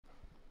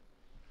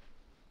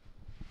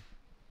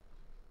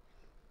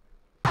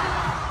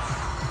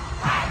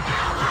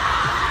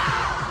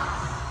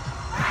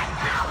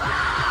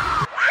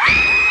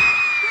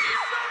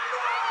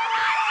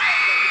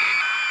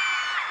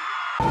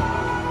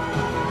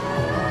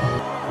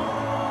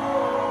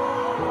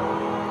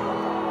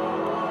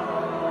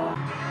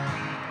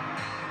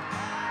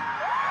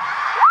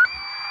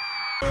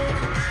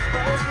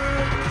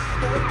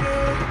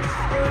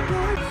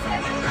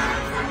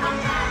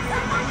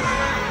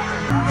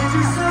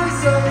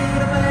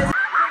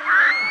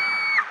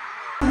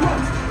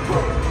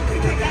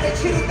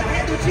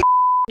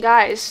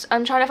Guys,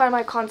 I'm trying to find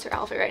my concert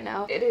outfit right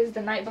now. It is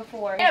the night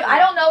before. And I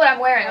don't know what I'm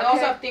wearing. I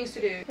also have things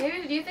to do.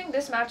 Maybe, do you think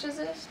this matches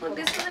this? Look,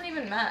 this doesn't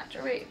even match.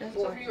 Or wait.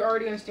 So if you're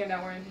already gonna stand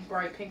out wearing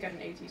bright pink at an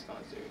Ateez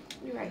concert.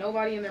 You're right.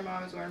 Nobody and their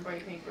mom is wearing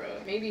bright pink, bro.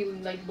 Maybe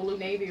like blue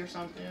navy or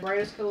something.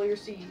 Brightest color you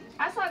see.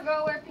 I saw a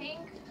girl wear pink.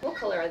 What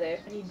color are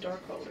they? I need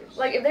dark colors.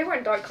 Like, if they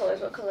weren't dark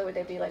colors, what color would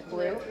they be? Like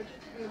blue?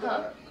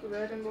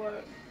 Red and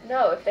black.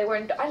 No, if they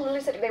weren't. I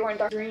literally said if they weren't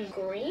dark. Green.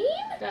 Green?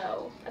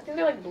 No. I think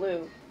they're like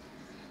blue.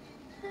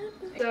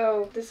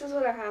 So this is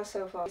what I have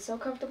so far. It's so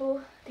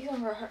comfortable. These are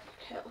hard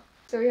hell.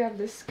 So we have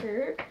this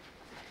skirt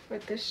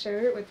with this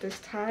shirt with this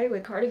tie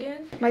with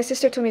cardigan. My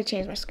sister told me to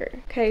change my skirt.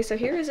 Okay, so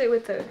here is it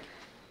with the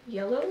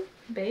yellow,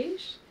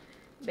 beige,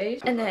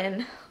 and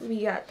then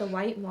we got the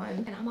white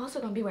one. And I'm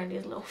also gonna be wearing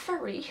these little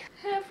furry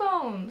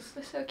headphones.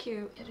 They're so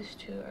cute. It is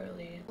too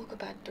early. I woke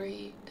up at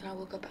 3, then I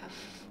woke up at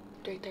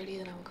 3:30,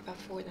 then I woke up at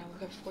 4, then I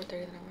woke up at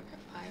 4:30, then I woke up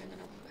at 5, and then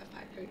I woke up at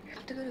 5:30. I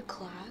have to go to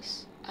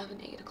class. I have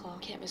an 8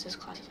 o'clock. Can't miss this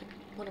class. It's like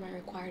one of my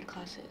required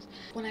classes.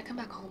 When I come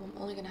back home,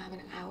 I'm only gonna have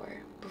an hour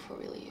before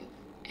we leave,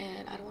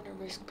 and I don't want to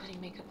risk putting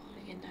makeup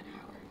on in that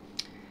hour.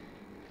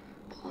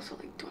 But also,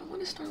 like, do I want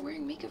to start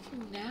wearing makeup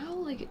from now?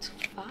 Like, it's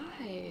 5.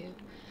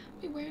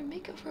 I'll be wearing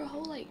makeup for a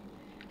whole like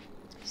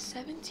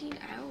 17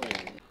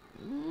 hours.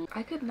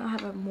 I could not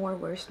have a more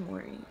worst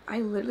morning. I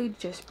literally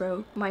just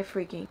broke my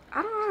freaking.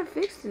 I don't know how to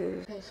fix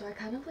this. Okay, so I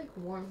kind of like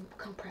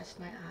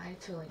compressed my eye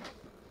to like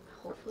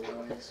hopefully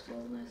lower this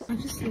fullness. I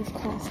just left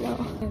class,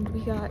 y'all, and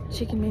we got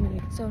chicken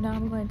Mingi. So now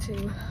I'm going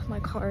to my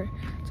car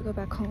to go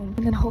back home,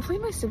 and then hopefully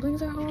my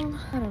siblings are home.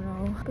 I don't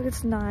know, but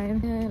it's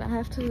 9, and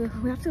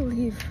we have to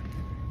leave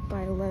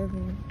by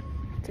 11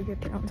 to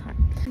get there on time.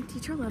 My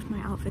teacher loved my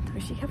outfit though.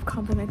 She kept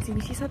complimenting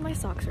me. She said my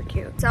socks are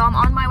cute. So I'm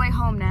on my way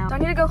home now. So I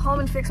need to go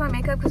home and fix my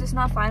makeup because it's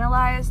not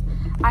finalized.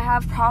 I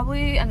have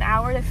probably an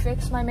hour to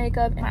fix my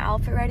makeup and my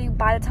outfit ready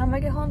by the time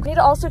I get home. I need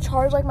to also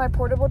charge like my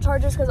portable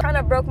chargers because I kind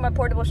of broke my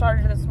portable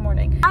charger this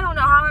morning. I don't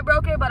know how I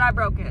broke it, but I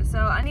broke it. So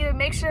I need to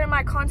make sure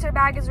my concert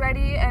bag is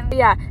ready, and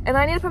yeah, and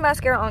I need to put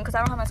mascara on because I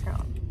don't have mascara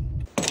on.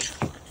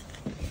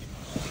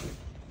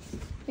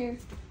 Here.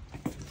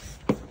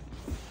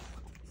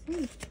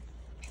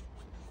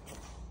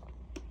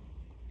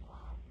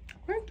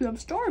 I'm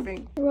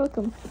starving. You're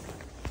welcome.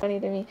 Funny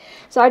to me.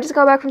 So I just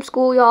got back from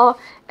school, y'all,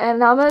 and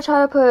now I'm gonna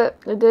try to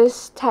put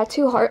this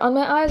tattoo heart on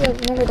my eyes. I've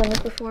never done this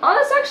before. Oh,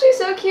 that's actually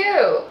so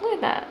cute. Look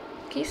at that.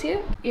 Can you see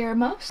it?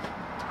 Earmuffs.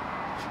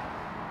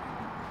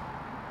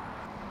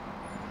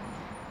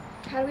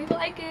 How do we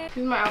like it? This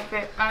is my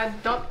outfit. I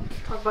don't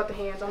talk about the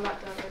hands. I'm not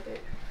done with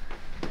it.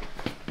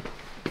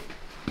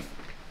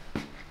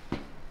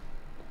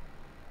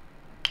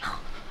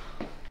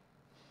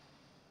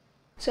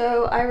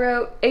 So I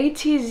wrote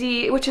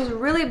Ateez, which is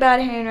really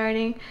bad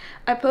handwriting.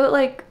 I put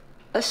like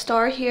a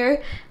star here,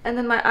 and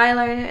then my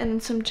eyeliner,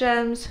 and some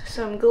gems,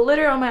 some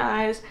glitter on my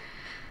eyes,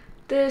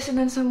 this, and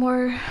then some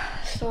more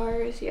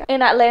stars. Yeah.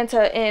 In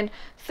Atlanta in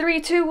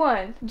 3, 2,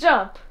 1,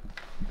 jump.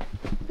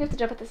 We have to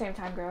jump at the same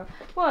time, girl.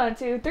 1,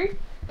 2, 3.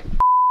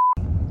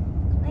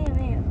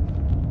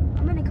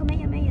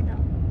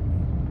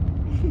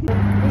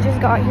 We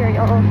just got here,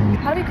 y'all.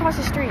 How do we cross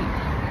the street?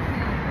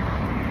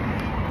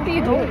 What are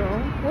you doing?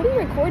 What are you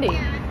recording?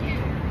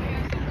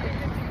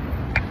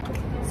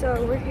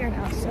 So we're here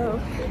now. So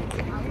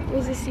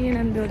where's the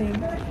CNN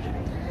building?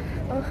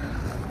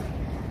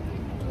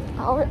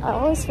 Oh, I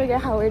always forget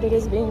how weird it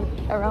is being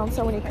around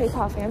so many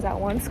K-pop fans at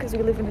once because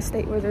we live in a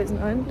state where there's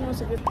none.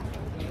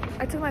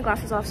 I took my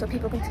glasses off so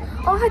people can.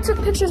 Oh, I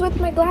took pictures with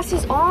my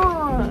glasses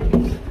on.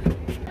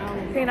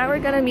 Okay, now we're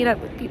gonna meet up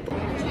with people.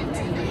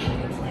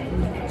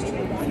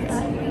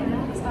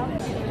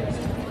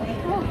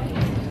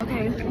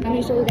 Let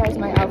me show you guys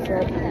my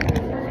outfit.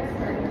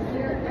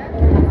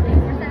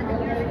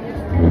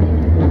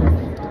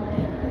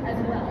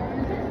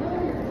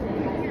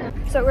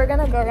 So we're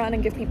gonna go around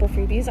and give people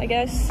freebies, I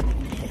guess.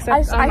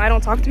 Except I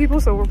don't talk to people,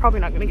 so we're probably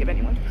not gonna give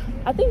anyone.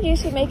 I think you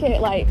should make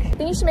it like, I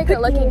think you should make it a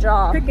lucky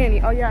draw. Pick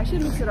any. Oh yeah, I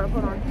should mix it up.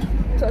 Hold on.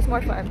 So it's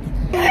more fun.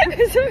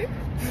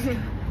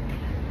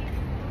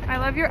 I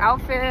love your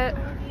outfit.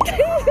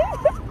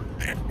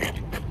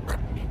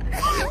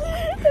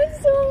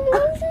 That's so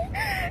embarrassing.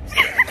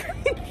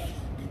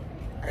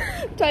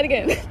 Try it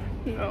again.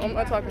 No, I'm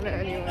not talking to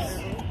anyone.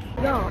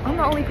 Yo, I'm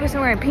the only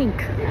person wearing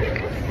pink.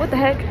 What the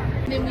heck?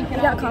 We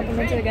got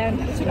complimented again.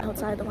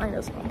 Outside, the line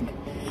is long.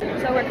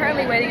 So we're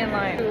currently waiting in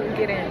line to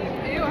get in.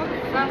 Ew,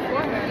 I'm not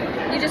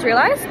forehead. You just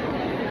realized?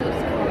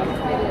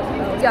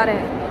 Got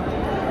in.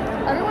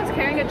 Everyone's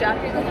carrying a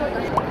jacket.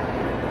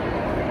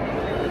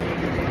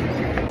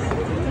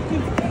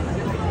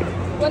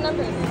 What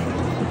number?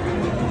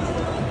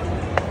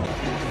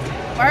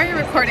 Why are you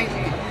recording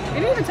me? You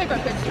didn't even take my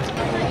pictures.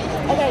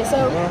 Okay,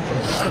 so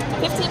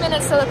 15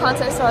 minutes till the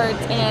concert starts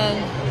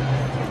and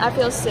I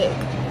feel sick.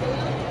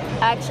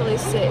 Actually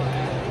sick.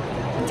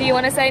 Do you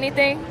want to say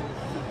anything?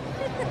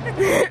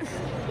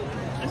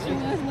 That's your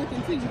last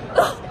looking too.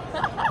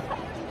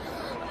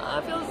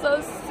 I feel so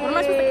sick. What am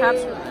I supposed to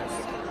capture this?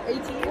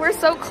 We're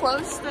so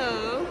close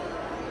though.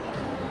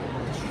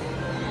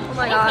 Oh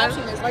my I god.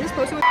 caption this. I just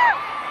posted with A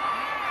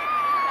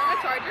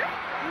charger?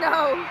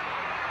 No.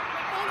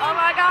 Oh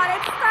my god,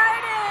 it's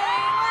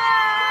starting!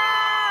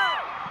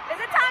 Whoa! Is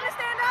it time to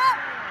stand up?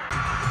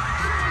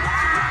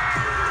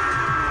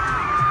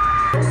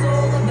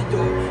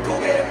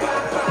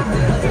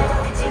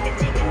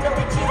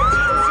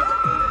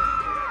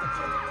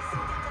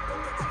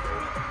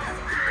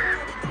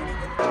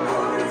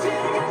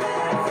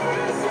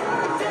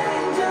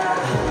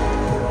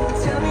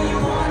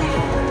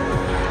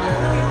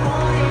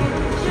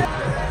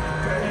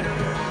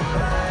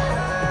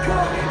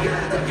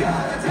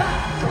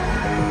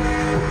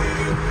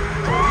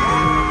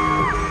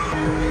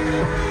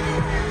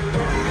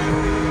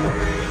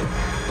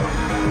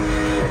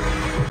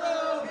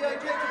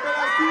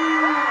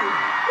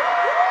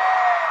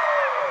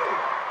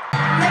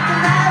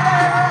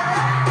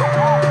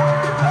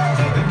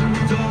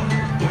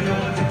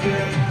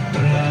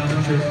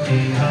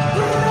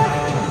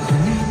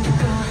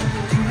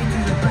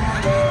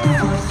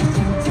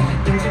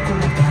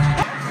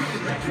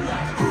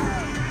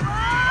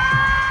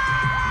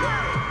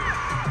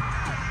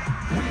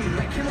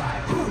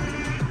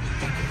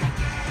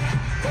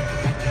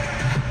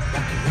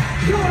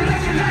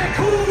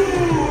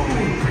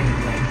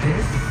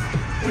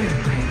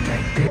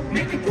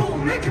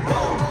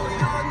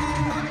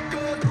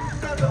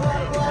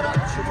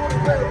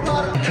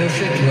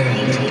 Perfect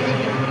world.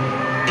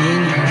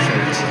 Being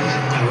perfect.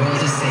 Our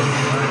world is safe.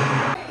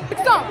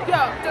 Stop! Yo! No.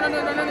 I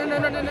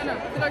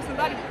feel like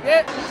somebody.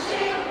 Yeah.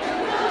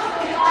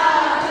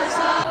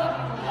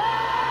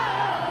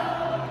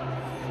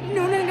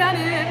 눈을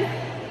가는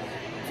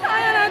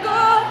타연하고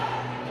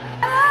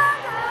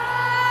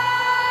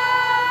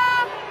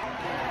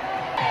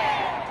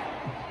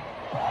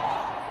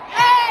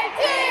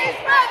Ateez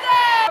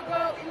present!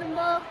 Go in the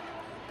mall,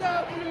 go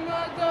in the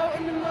mall, go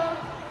in the mall.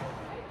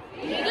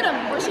 이거는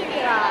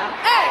무엇이야?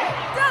 Hey!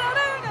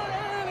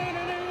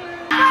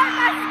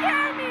 That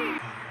scared me!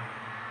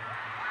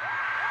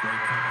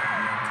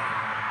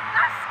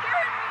 That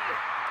scared me!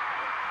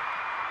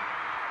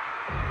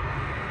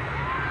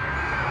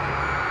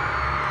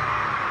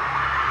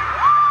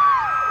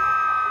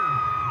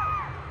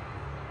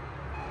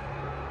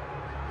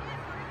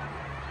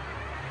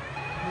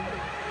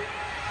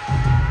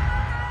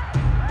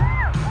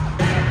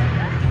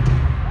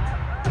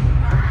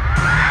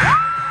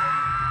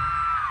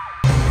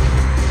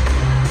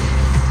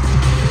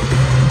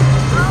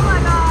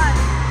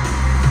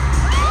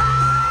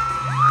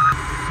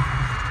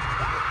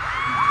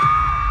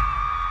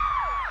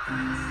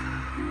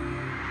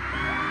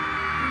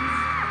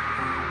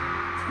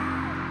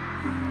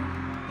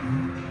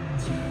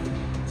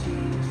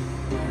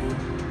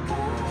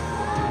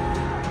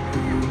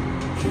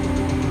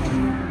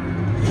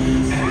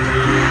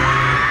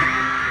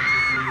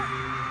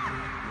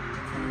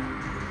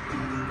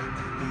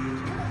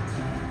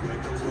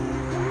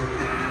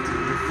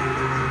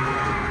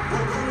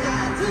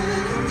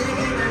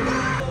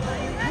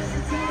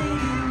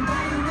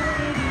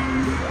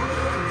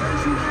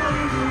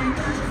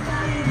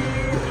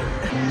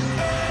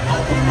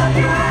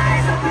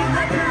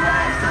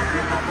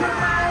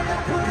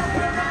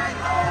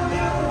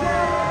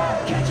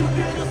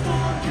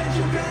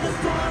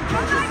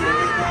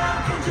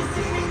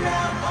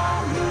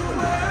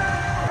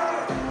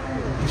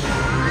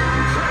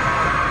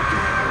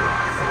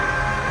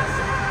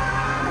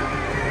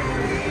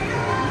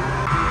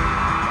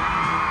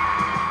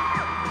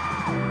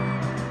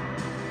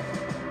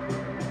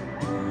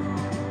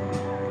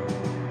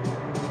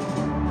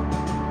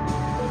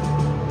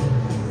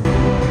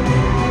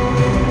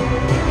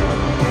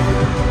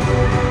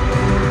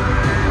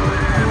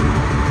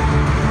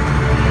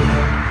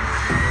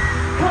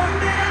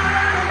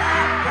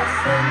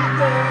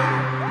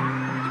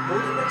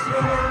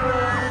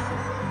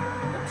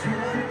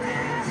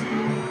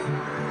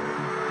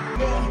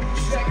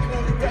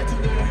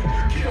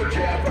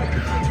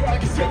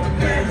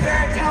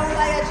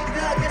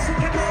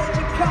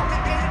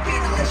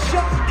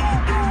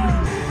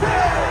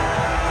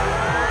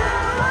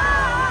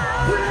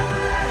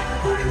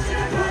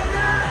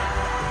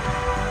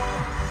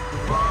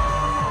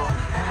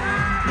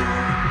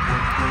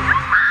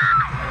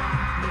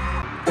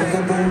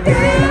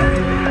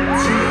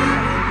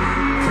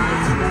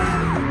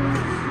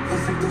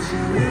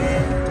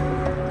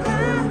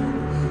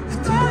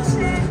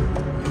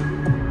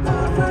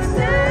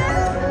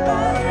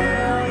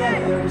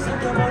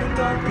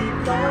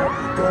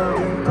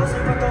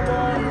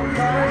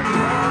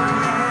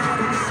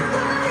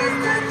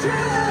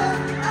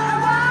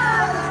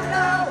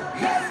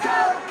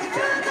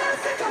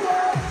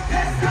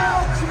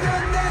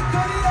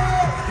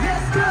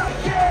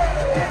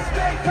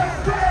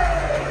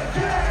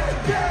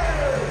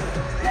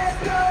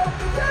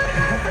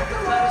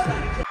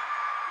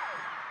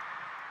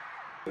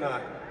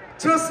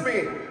 Trust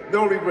me,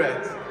 no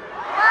regrets. I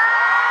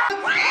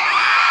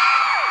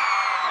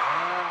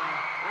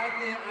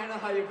think I know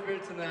how you feel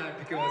tonight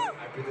because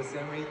I feel the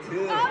same way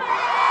too.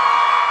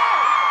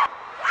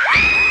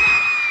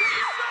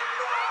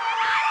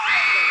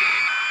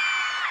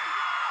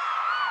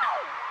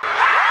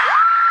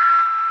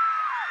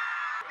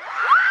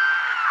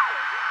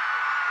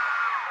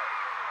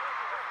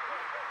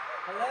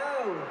 Hello.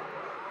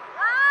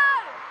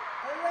 Hi!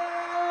 Hello.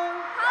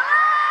 Hello!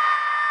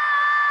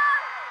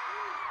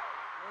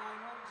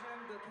 I'm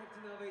hongjoong, the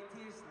captain of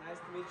Ateez.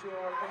 Nice to meet you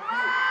all. Thank you.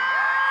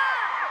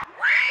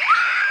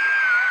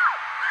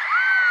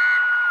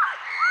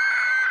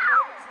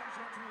 Ladies and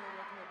gentlemen,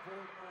 welcome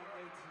aboard my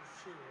Ateez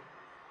ship.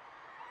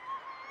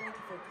 Thank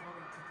you for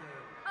coming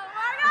today. Oh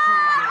my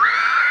god!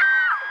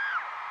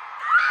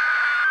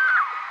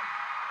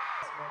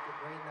 Let's make a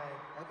great night,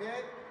 okay?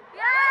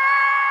 Yeah!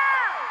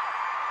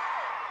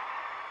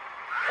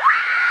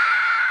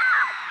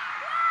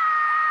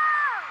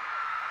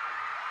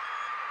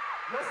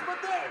 What's my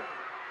name?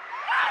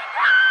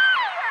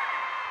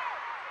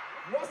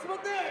 What's my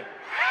name?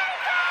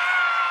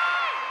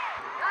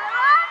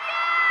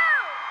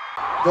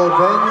 The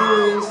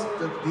venue is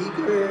the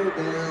bigger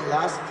than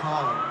last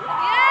time.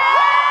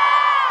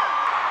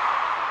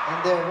 And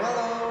then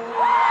hello.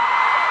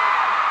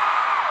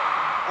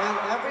 And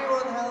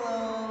everyone hello.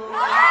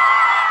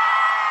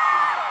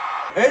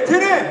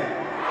 Ateez!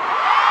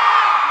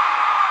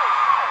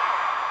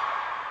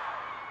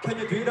 Can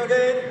you do it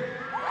again?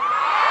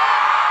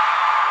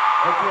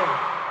 Okay.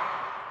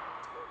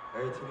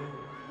 Ateez.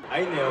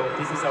 I know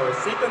this is our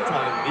second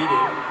time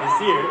meeting this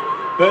year,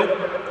 but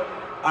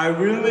I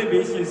really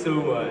miss you so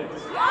much.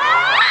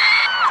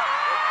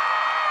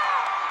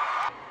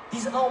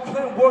 This is our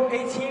plan work,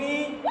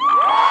 Ateez.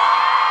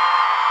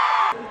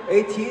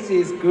 Ateez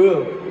is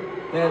group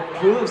that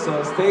proves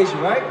on stage,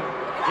 right?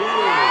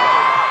 Yeah.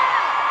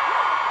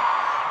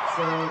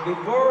 So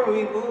before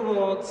we move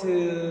on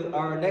to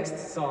our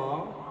next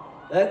song,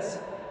 let's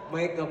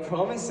make a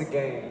promise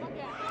again.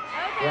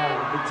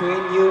 Yeah,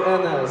 between you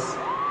and us.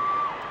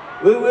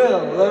 We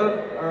will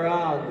look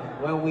around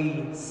when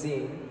we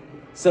sing.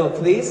 So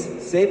please,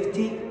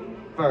 safety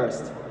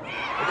first.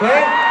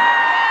 Okay?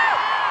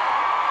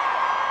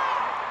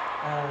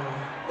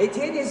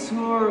 Attendees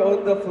who are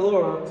on the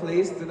floor,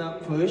 please do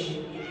not push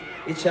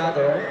each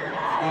other.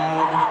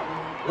 And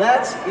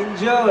let's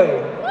enjoy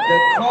the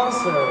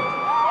concert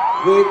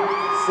with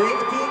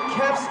safety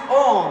caps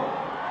on.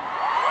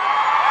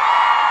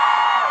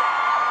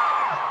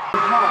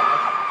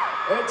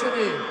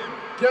 Ateez,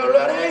 get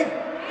ready?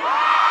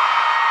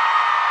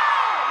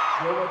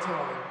 One more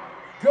time.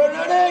 Get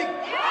ready?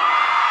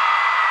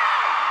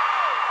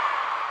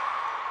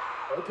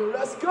 Okay,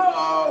 let's go!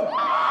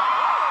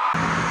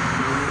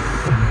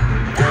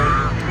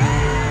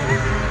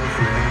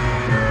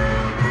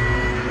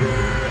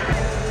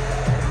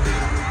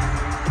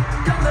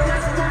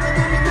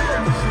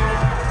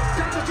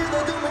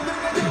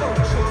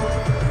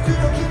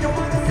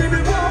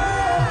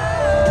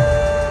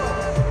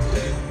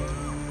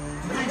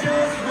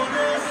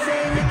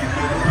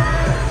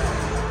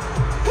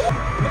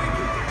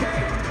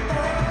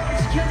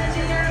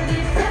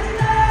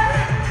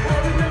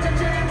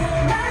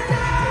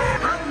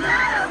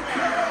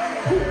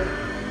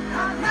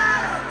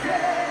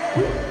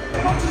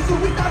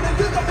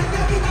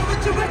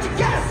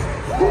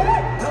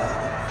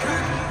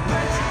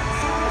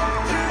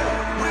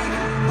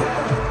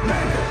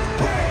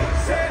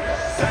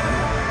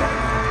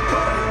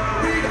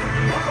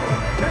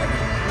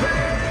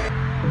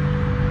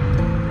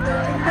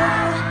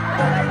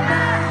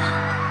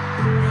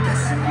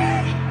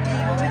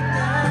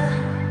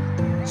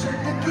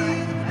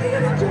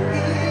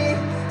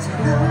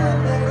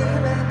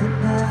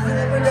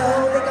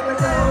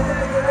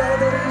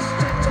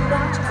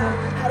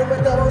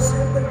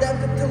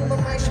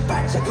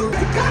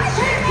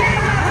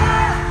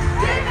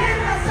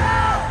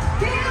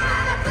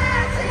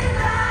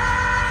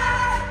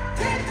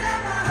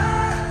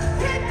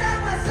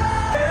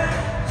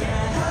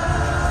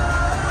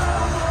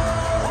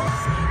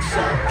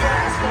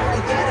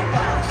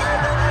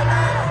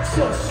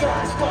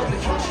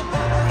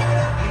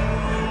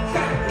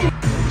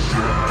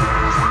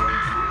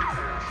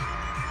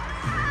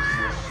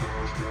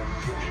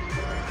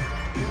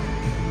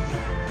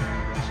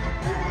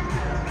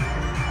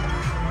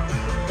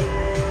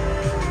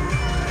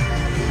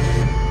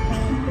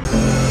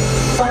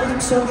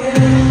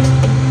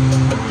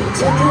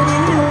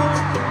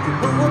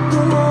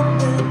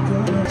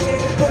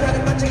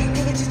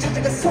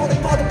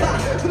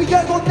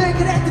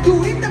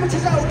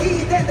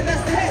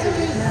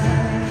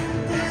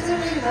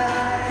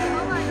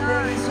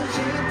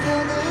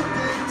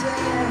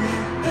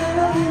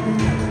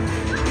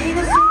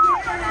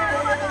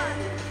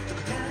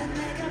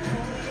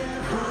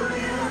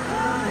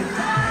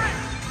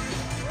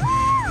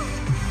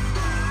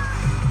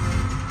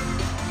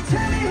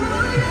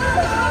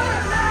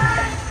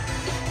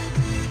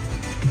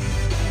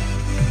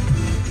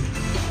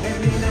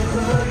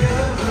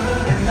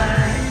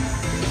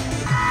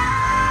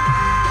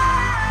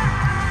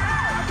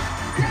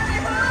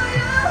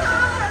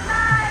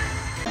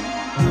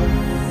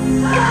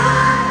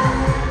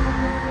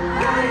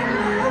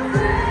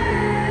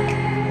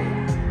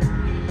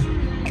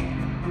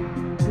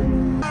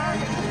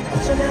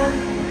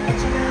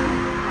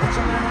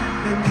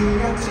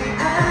 두렵지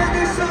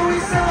않을 수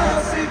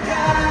있었을까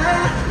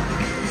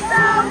So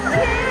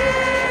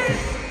please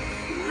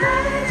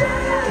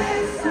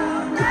말해줘야겠어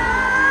날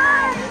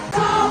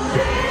So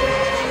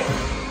please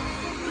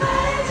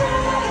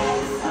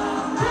말해줘야겠어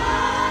날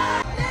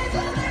내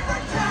손을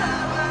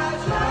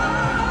붙잡아줘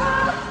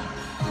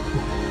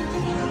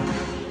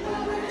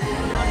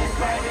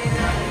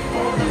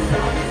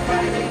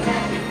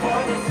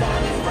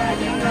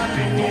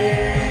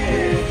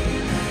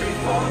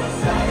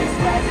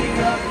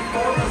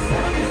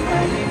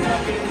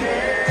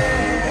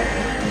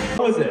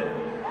How was it?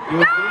 It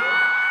was good?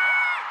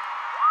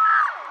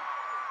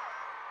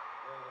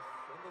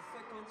 In the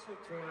second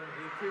chapter,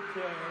 we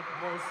prepared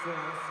more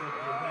songs that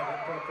we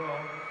haven't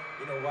performed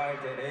in a while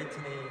that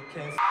Ateez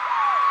can.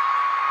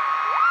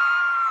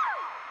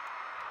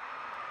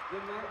 You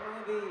might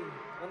already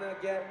wanna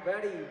get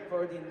ready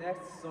for the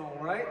next song,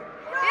 right?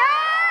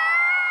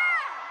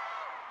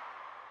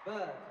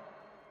 But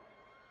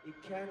it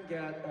can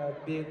get a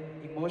bit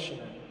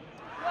emotional.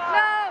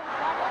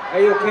 Are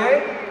you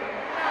okay?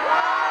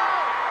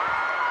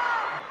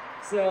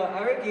 So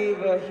I will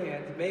give a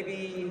hint.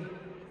 Maybe,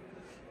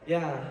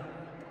 yeah,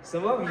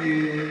 some of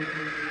you,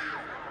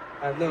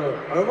 I know,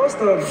 almost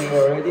all of you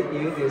already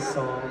knew this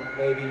song.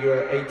 Maybe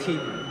you're 18.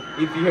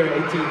 If you're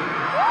 18,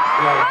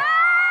 yeah.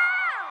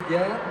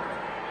 Yeah.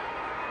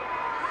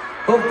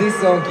 Hope this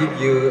song give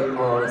you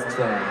all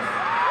strength.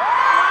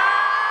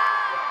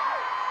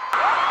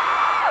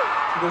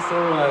 To the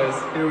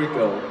sunrise. Here we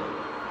go.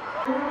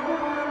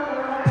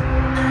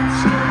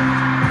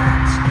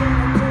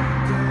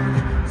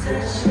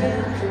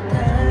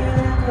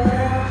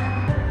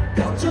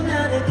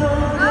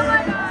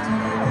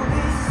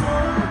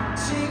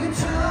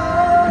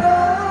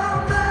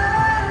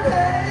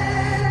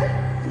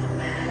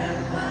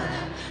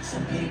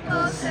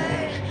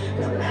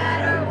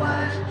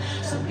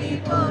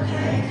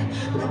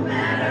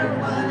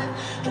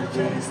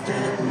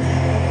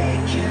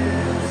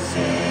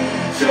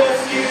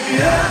 Just give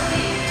it up.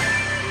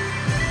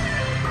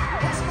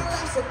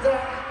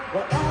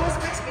 What always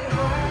makes me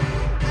hard,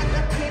 I'm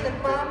not kidding,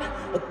 mom.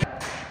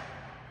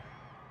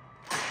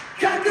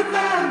 가끔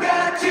마음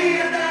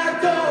같지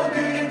않아도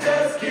그냥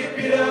just keep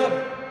it up.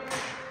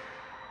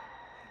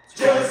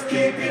 Just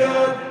keep it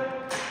up.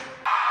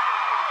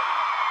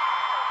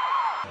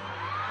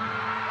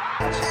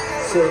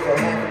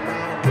 슬퍼하는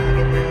마음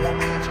내게 늘어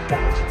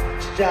아직까지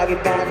시작이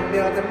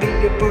많으면 난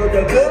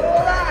미래보다 good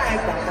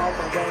life 난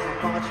엄마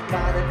왜는 멋지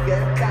많은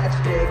끝까지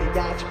내게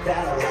약점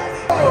better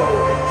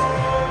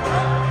life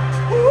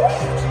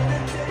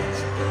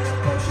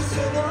멈출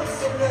순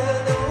없어 난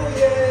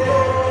oh yeah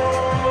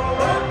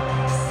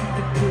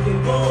생각보다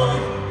go on,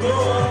 go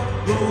on,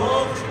 go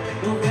on,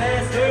 go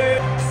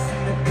faster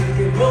생각보다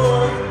go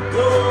on,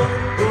 go on,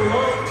 go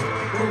on,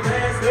 go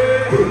faster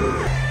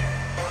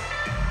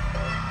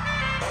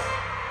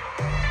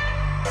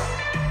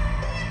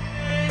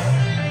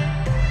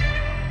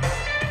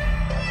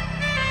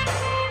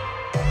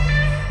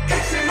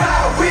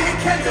We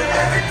can do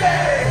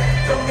everything.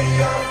 Don't be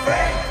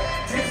afraid.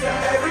 Dreams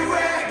are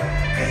everywhere.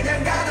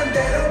 그냥 가는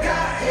대로 가.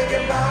 이게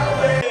my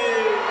way.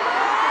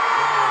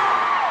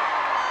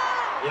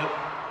 Yep.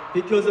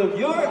 Because of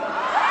your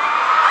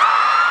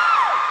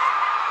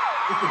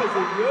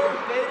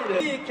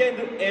faith, we can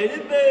do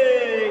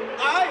anything.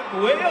 아이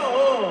뭐예요?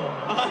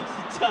 아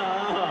진짜.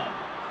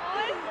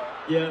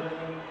 Yep.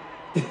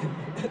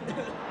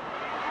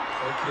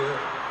 Okay.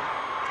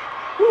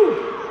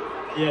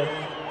 Yeah,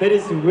 that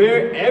is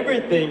where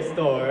everything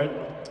starts.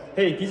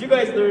 Hey, did you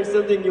guys learn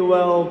something new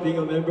while being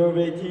a member of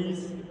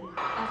Ateez?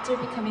 After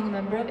becoming a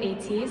member of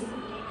Ateez,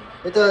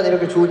 일단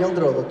이렇게 좋은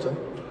형들을 얻었죠.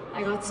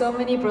 I got so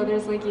many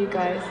brothers like you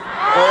guys.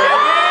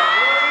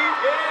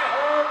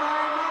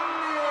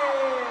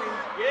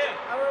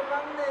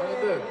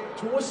 근데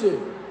종호 씨,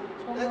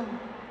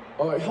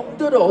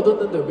 형들을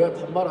얻었는데 왜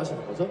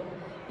반말하시는 거죠?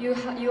 You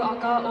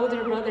got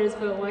older brothers,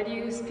 but why do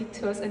you speak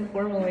to us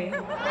informally?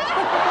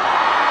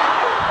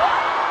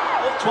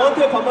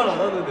 저한테 반말 안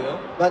하는데요?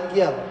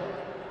 만기야,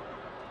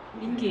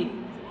 Mingi.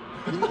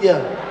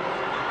 민기야.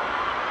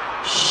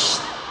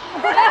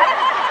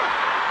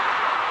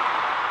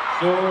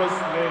 Your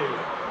slave.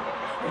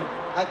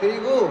 아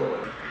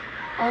그리고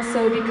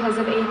Also, because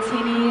of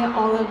Ateez,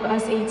 all of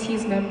us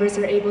Ateez members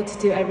are able to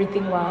do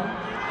everything well.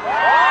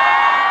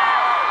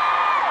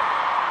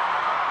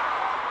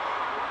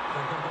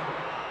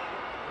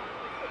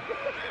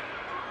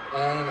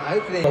 And I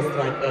think it was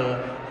like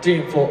a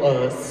dream for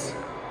us.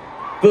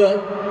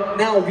 But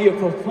now we are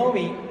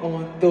performing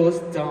on those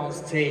down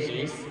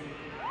stages.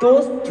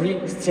 Those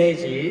dream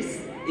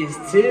stages, it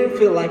still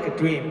feel like a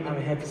dream.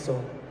 I'm happy so.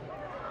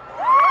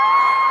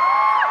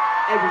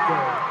 Every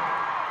day.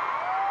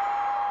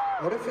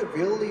 What if it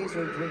really is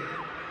a dream?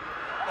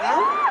 Now?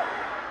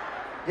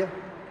 Yeah.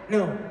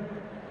 No.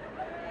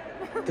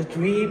 The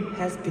dream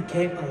has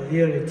become a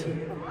reality.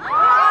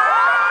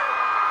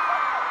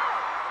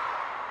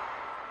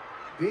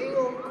 Being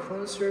on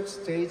concert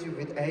stage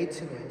with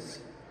Ateez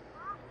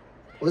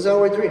was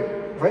our dream,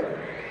 right?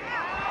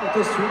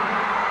 That's true.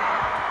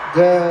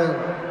 Then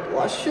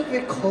what should we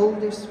call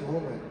this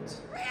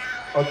moment?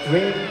 A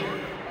dream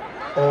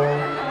or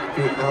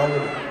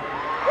reality?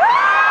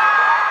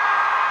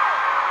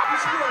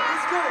 Let's go,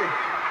 let's go.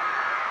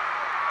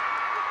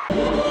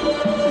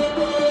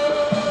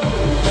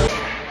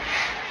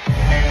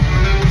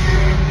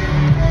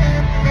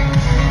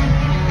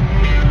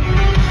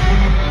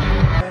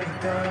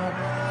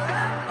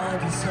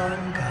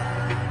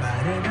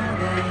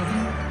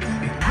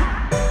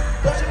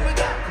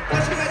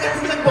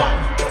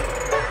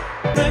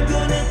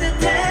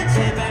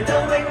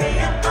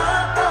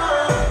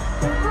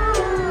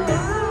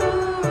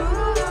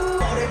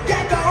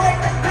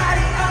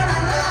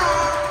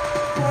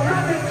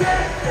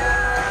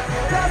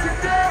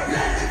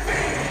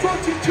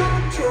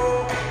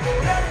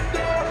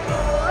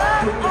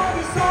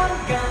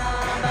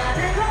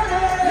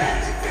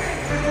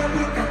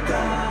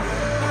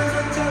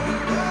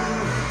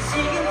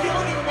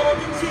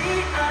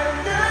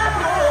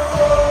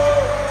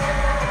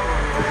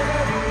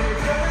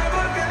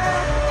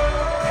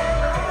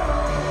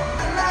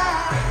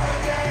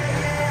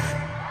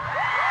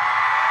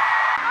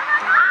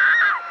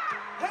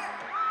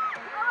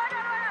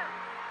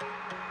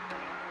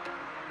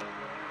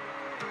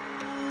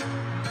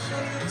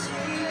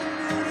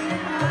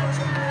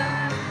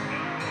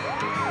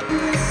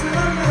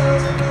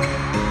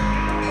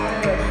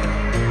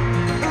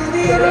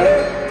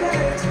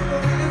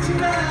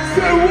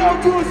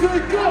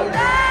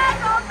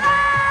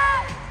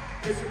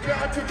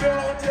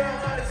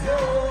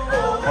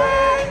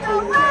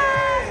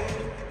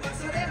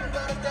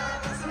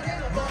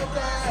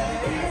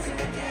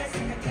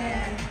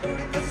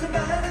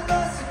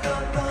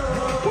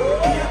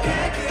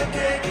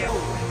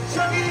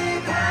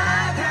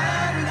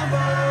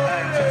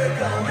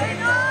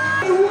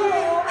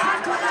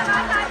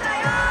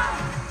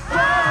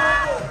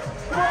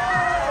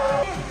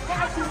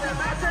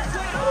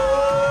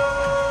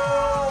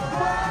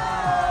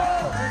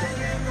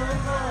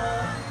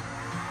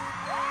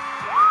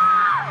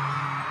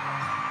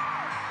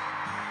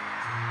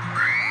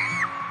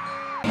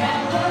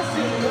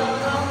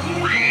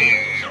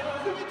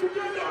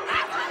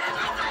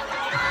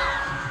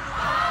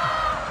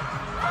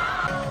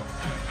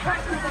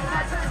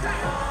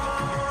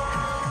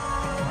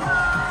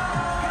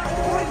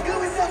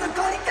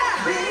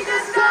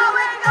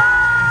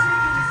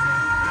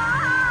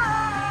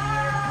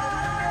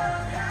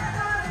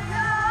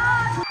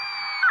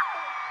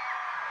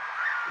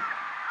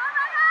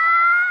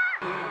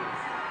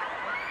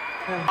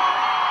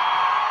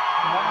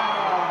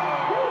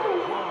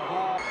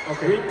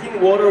 Drinking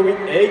water with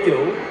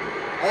ego.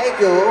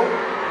 Ego.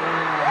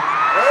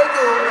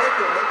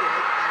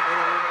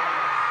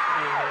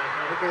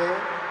 Okay.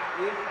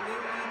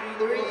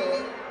 3,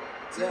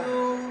 2,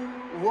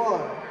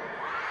 1.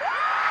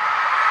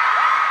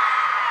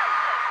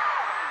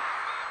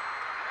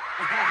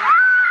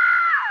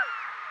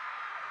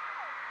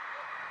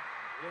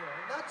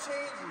 Not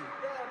changing.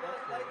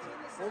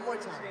 One more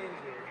time.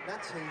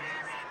 Not changing.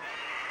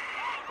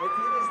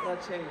 Ateez is not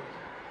changed.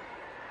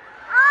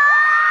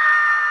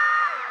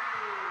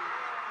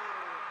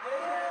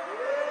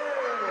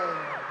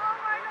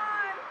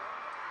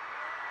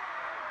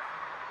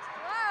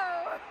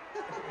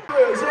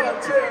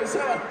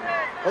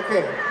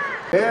 Okay.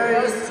 Very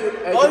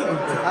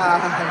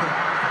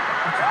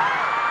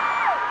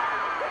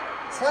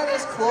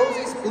Sun's clothes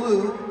is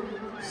blue,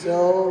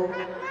 so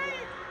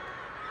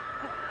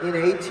in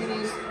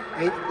 18's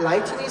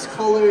lightness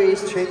color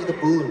is changed to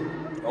blue.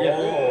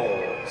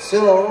 Oh.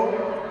 So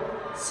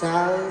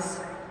Sun's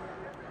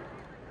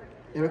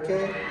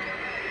이렇게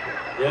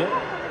Yeah?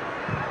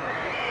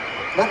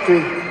 not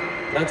green.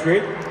 Not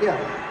drink? Yeah.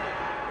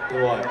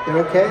 Why?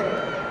 이렇게.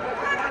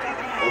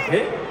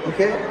 Okay?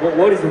 Okay.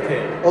 What is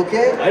okay?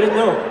 Okay. I don't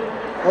know.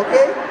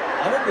 Okay.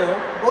 I don't know.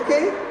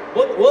 Okay.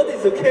 What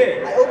is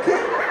okay? Okay.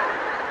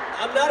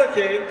 I'm not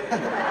okay.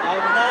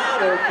 I'm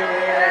not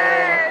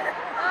okay.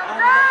 I'm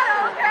not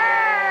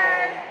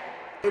okay.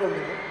 Wait a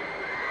minute.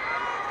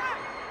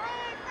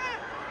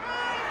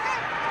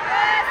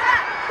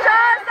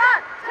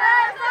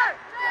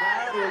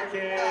 Not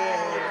okay.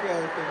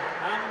 Okay.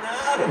 I'm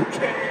not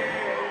okay.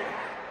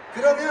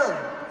 그러면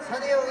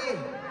산이 형이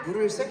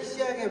물을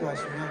섹시하게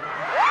마시면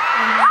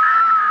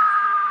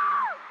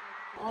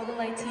All the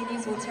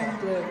lightinis will turn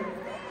blue.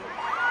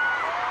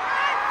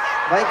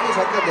 마이크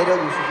잠깐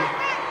내려주시고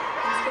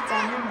Let's get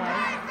down your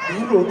mic.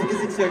 물을 어떻게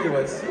섹시하게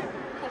마시지?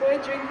 How do I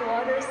drink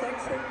water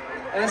sexy?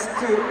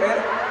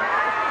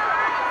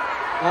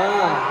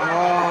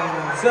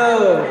 So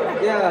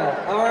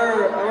yeah,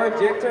 our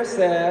director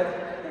said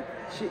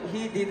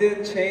he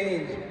didn't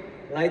change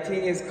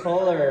lighting his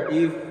color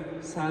if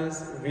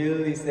sounds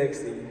really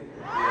sexy.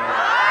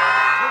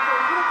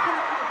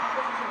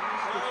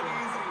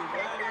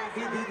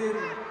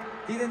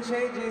 He didn't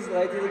change his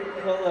lighting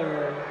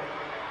color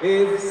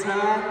if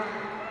San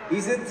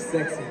isn't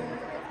sexy.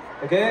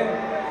 Okay?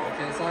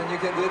 Okay, San, you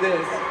can do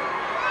this.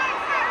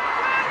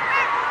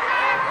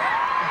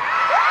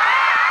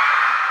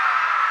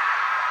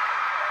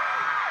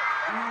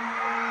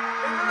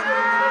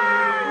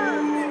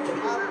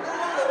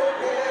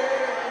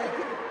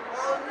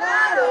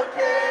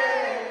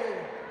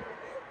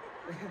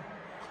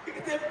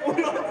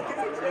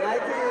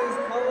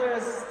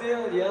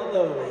 feel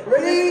yellow.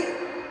 Ready?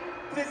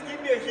 Please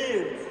give me a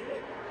hint.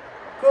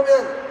 그러면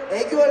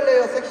애교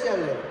할래요? 섹시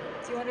할래요?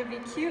 Do you want to be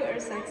cute or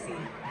sexy?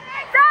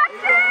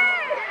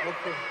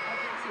 오케이. I'll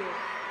be cute.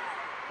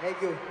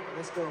 애교.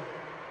 Let's go.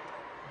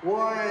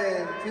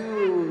 1,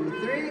 2,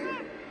 3.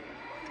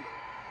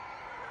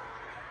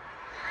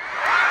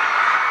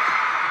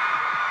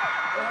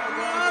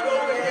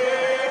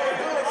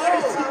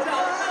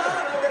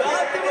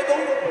 나한테만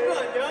너무 높은 거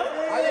아니야?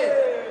 아니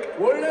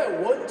원래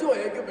원조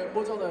애교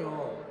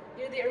멤버잖아요.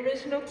 You're the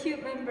original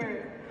cute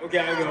member. Okay,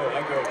 I go.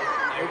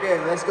 Okay,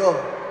 let's go.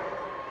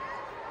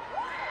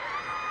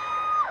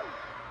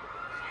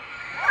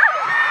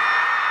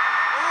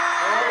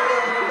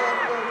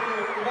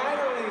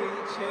 Finally,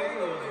 you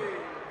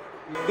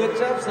changed. Good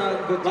job,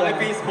 son. Good job.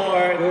 Life is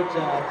hard. Good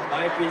job.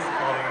 Life is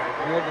hard.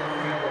 Well done,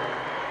 well done.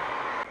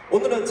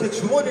 오늘은 제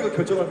주머니가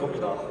결정할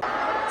겁니다.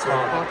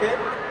 자,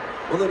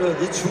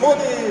 오늘은 이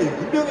주머니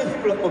운명의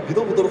힘을 한번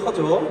믿어보도록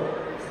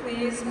하죠.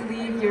 Please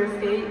leave your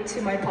fate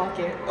to my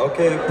pocket.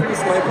 Okay,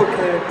 please my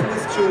pocket,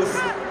 please choose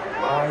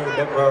my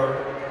member.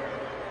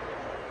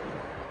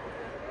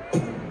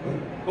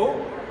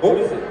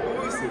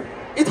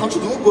 이 단추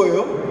누구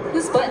거예요?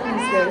 Whose button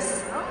is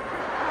this?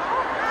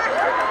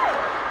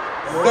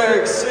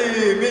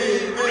 섹시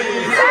미미.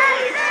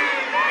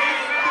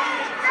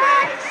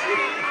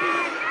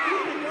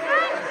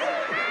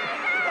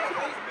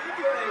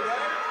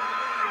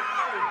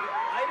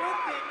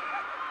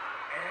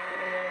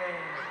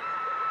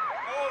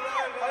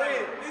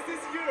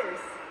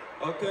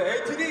 Okay,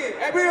 Ateez,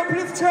 everyone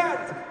please chant.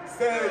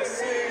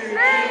 Sexy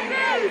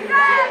Mingi,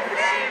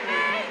 sexy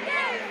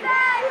Mingi,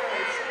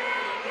 sexy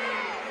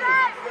Mingi.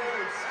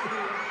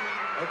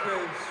 Okay,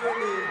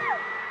 surely.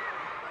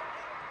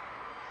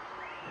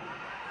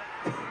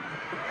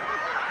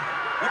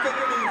 You can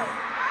give me.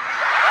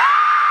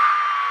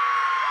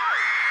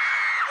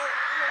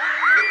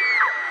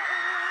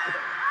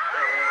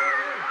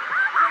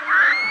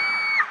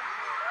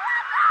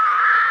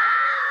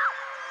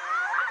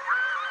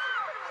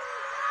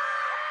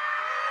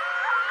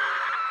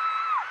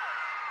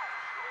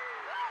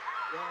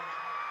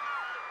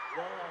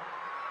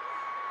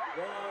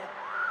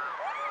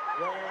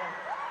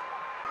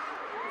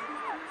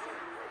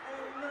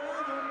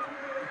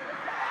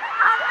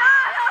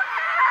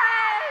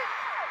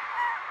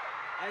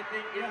 I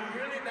think it's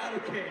really not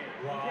okay.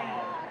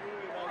 Wow.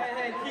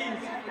 Hey,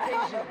 Keith,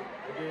 attention.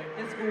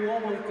 Let's go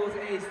one more, go to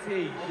A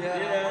stage.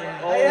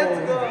 Yeah. I have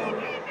to go. I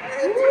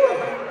have to go.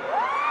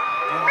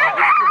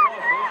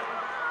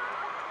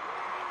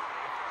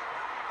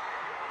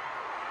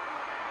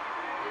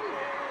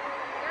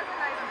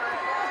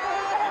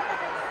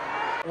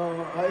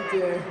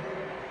 이제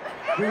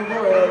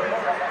rumor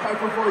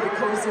hyper for the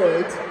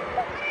concert.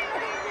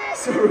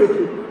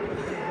 Sorry.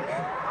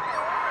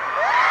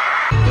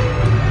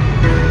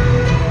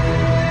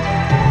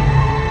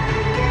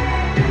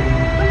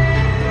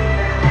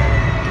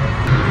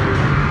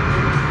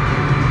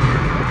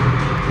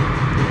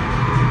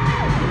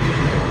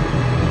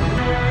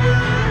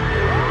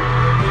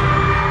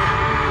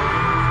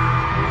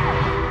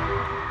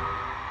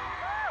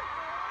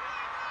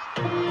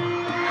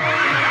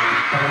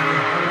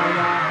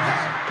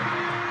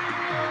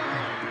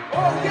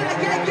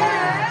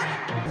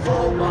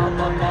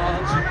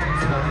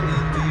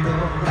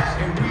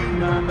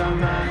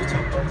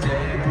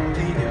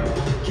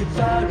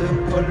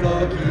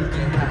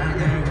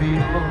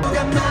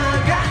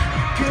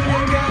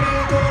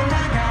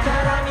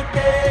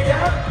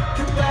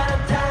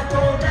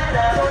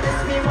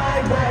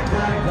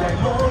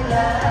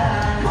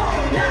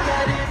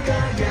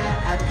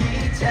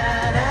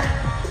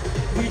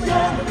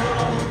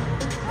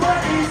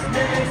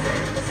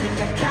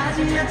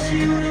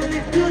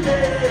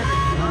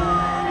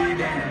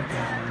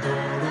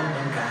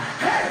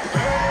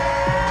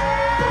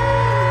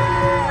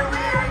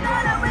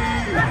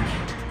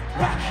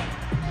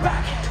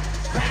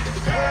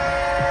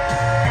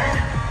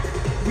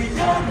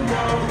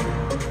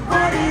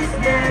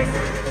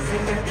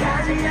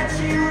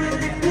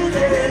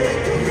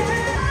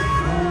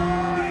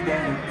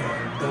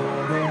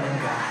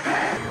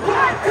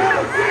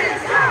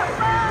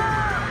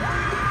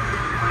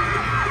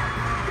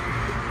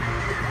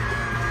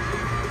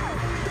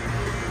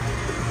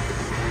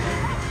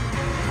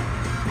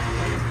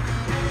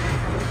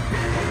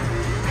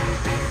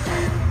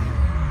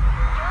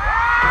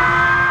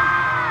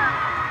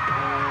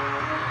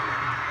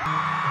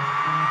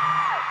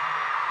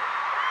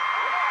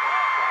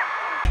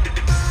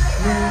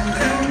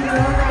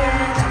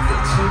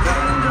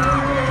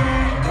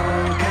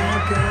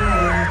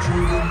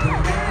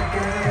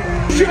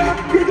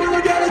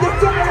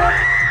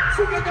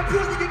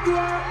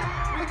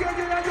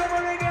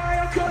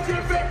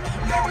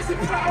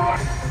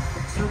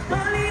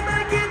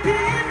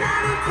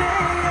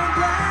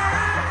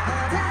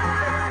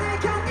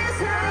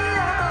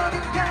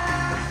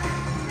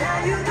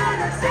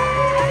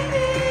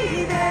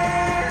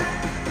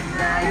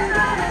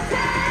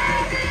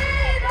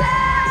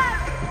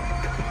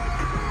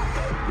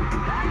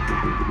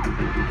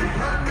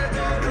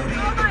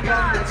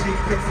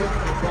 집에서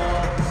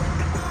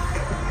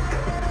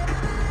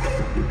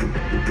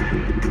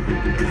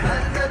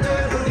하나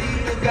둘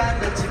우리는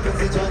간다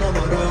집에서 저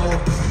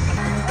너머로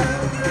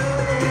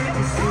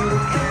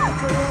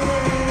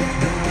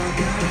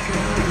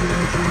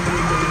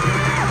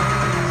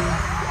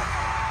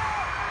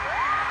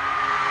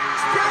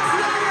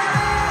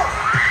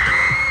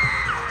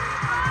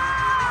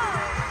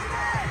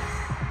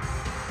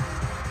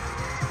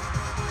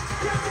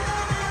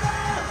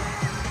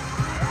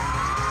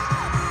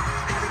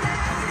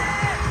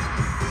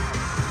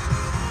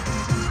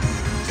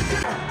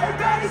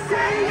Everybody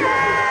say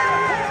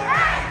yeah!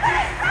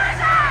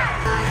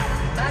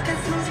 막한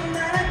소식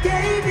나라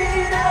gave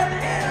it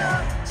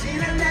up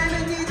지난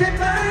날은 이제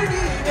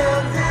burning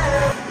up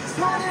now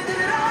손을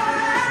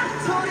들어라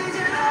소리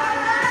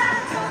질러라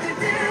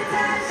저들듯한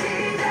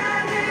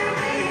시작을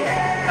위해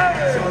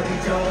저기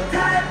저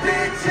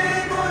달빛을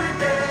보일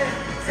때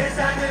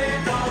세상을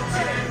덮칠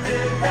듯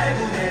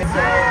달구네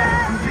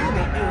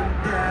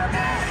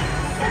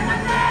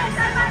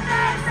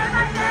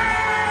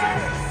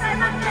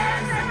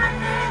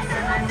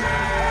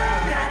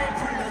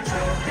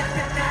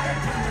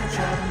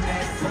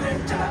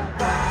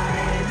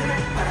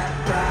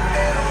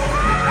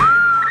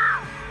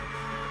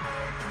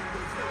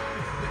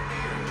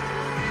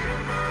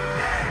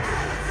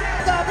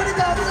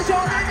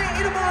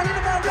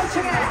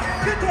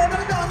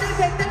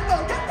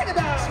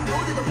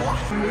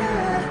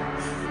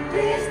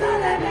Please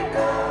don't let me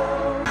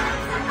go.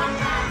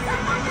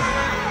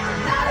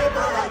 나를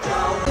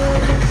불러줘.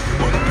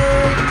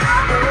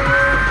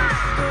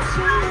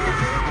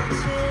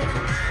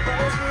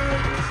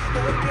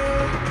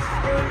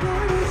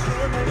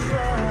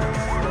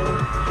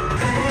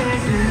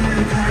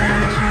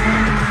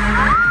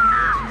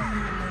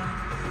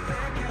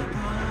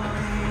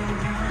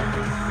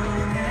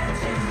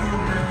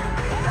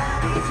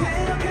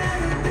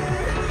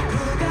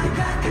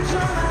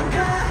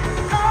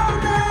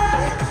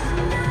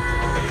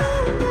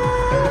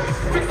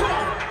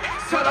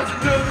 사라진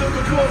듯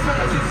누구도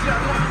사라지지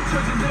않아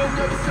처진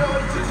능력에서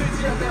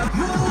잊혀지지 않아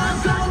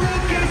무엇도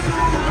느낄 수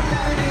없는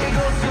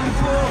이곳은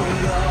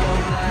불러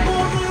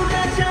모두가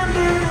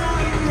잠들어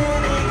있는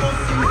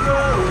이곳은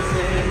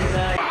frozen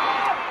night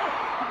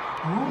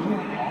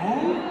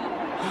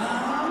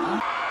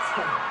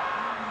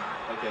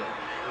Okay.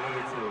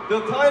 The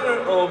title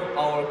of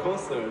our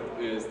concert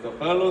is The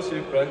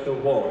Fellowship and the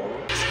Wall.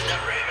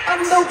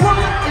 I'm the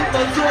one in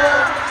the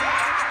door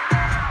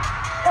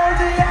all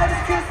the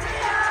others kiss me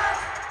out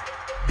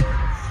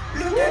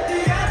look at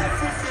the other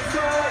faces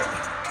joy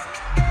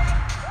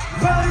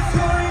what is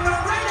going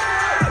on right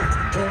now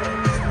there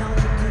is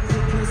nothing to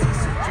the places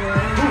of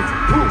joy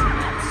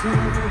so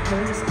the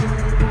place can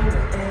be in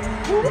the air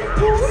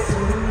so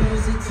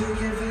easy to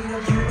give it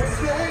up you I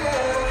swear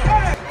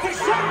for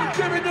sure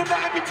give it the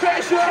vibe and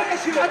treasure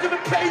아니면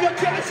pay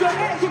attention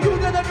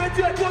누구나 날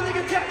멘트할 권리가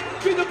돼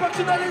귀는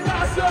박수 나를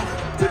놨어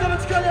드러면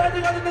축하해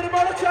하는 가는 내를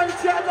멀어지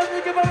않지 않아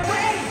내게 말해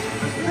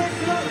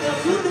Let's go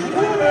to the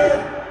water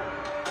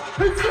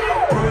Let's go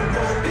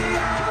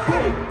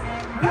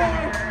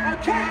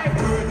Okay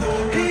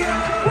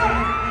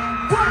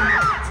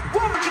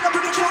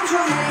지금부터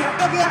청소해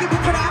여기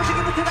붙어라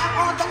지금부터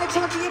나 땅을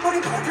청지에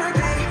버린 포탈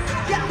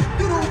야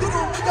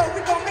누누누누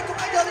We gon' make a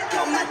way to let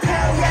my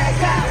tail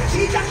yeah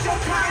시작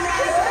showtime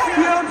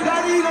그냥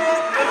다니고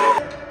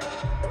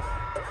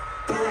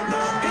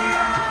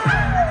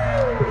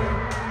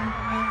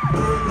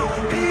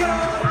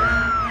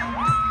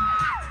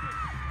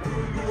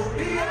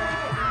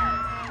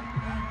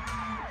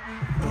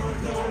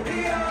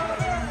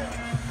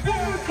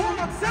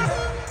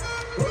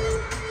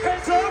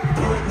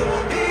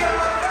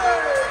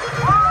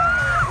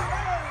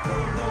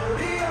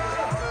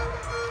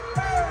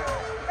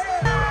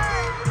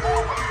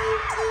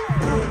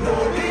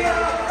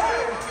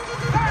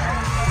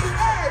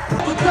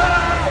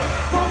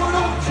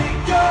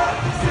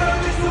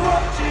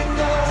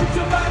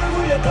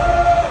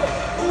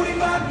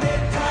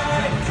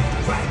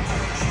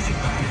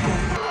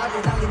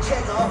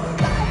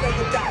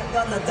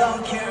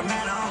Don't care,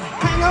 man.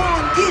 Hang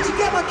on, did you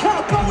get my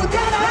cup? Go with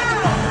that.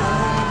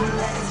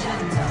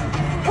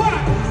 What?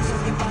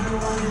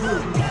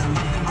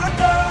 I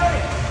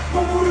die.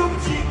 몸을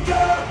움직여.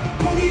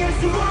 포기할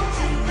수 없지.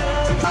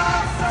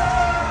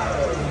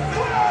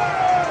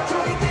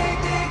 저기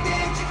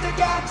띵띵띵 찍다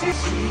같이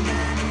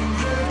시간이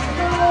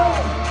흘러.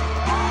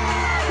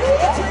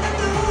 이제는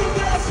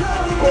누가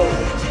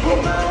서울인지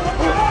몰라.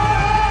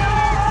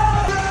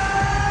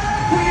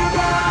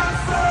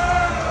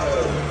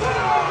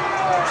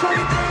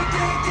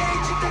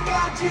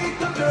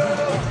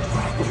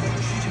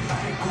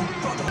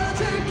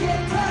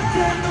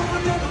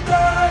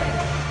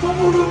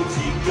 몸을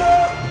움직여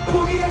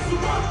포기할 수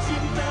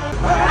없지만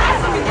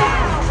Let's go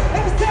now,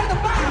 let's stand the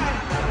fight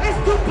Let's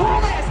do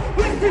police,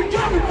 we're still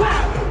coming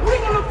back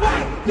We're gonna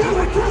fight, you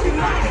are doing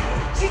right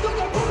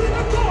지도가 보이는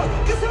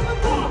곳그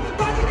섬은 뭐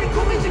빠지는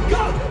고민진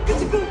것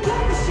끝이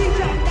꿈꾸는 시작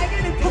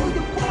내게는 보이는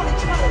원을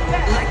찾아내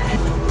Like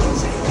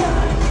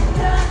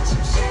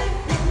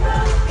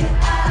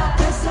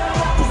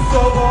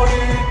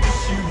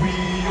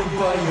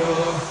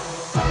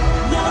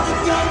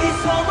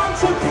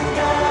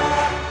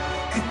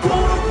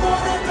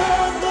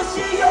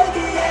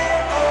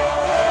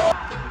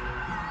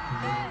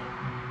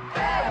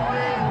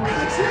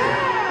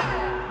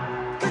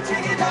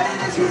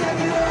기다리는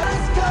시작으로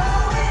Let's go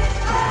it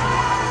on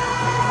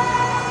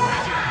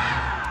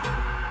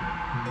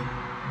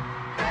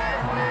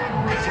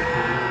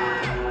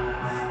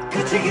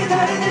끝이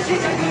기다리는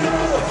시작으로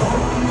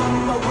Home on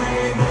my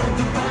way 모두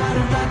발을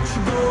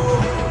맞추고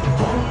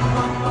Home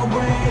on my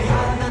way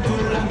하나 둘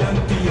하면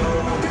뛰어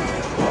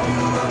Home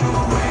on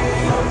my way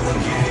없는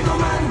길도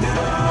만들어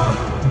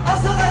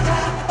어서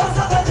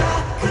가자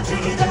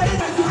끝이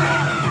기다리는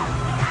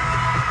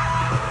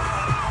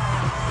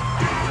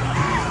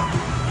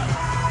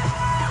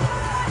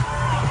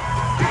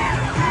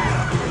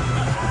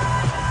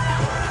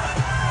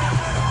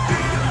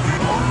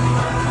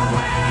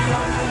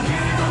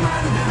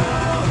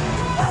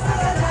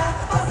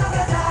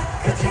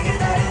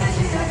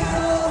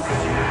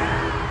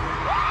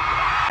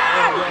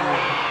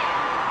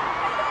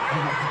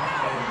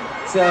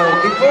So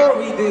before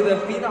we do the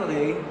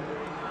finale,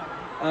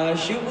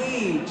 should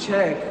we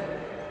check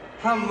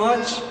how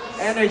much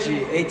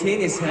energy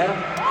Ateez have?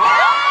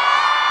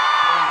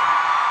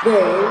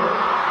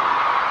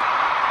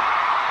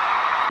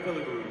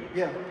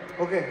 Yeah,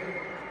 okay.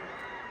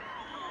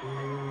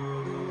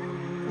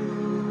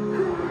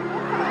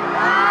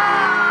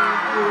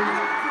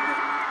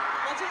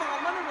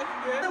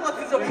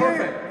 So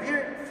perfect.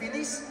 We'll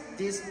finish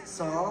this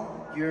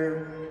song.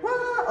 You're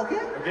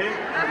okay? Okay?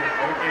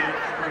 Okay.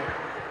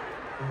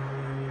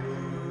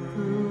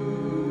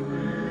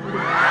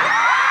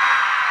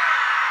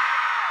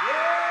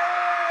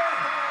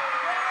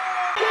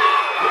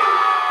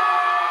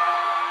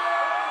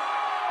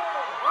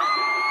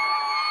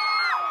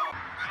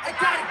 I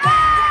got it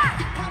back.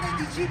 하늘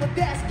뒤집어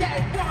best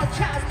get one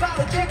chance 바로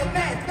지금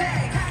ment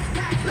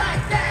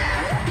like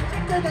that.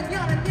 힘들던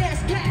연애 yes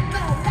get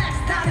no less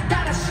나를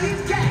따라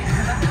쉽게.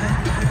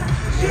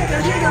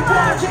 지금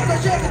봐 지금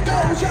또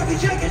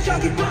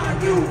저기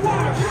brand new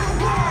world.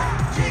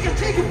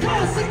 지금 봐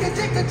지금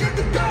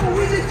또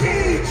이제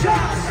지쳐.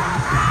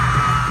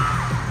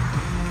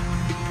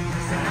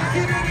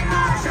 사랑이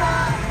멈춰.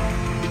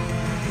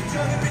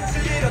 저기 빛을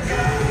잃어가.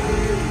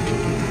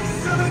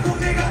 서로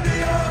공개가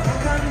되어.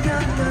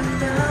 감각만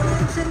남은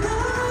채 너.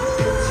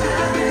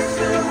 참을 수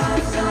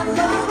없어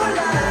no more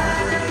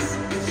lies.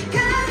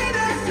 시간이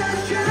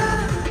뱉어줘.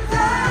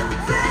 The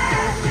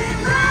flashing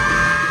light.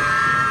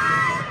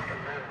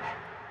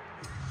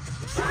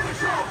 저기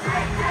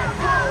break the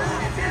wall.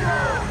 우리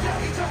pillow.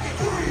 저기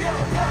울려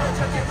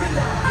퍼져게 불러.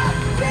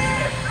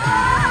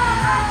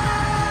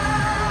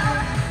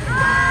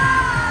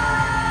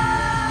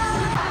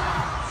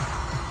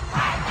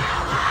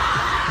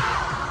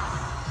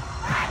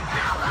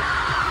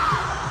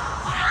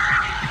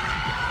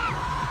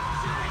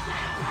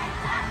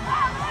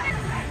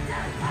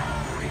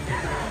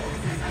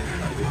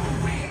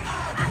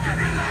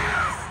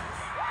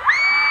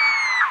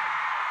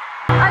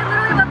 I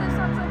literally love this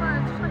song so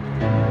much.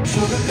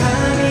 조급한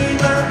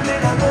이밤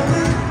내가 보는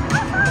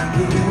난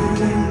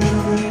기운의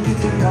눈이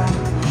들어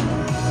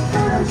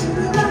떨어지는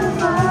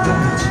waterfall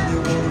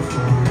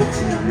끝이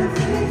없는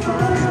free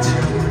fall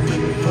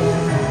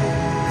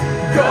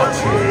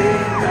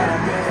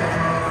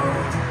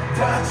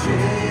거친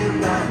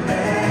맘에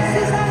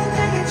세상은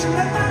내게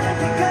충격받을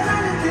때가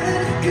나는 듯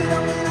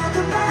끝없는 어둠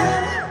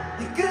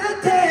네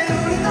끝에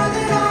우린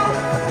어디로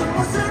어떤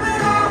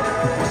모습으로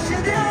무엇이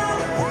되어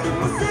어떤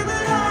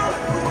모습으로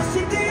무엇이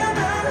되어만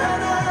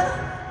하나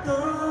넌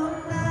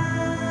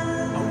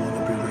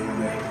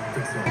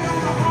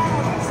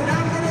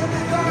사람들은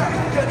그걸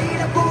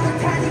별이라 보는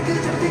타니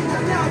그저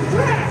빛나냐 네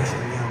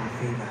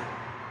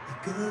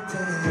끝에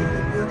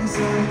여기서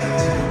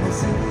저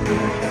모습으로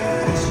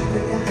다시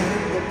돼야 하는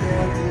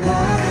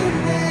나는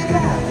내가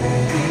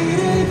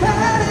길을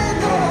바래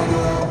너도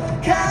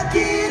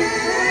가기를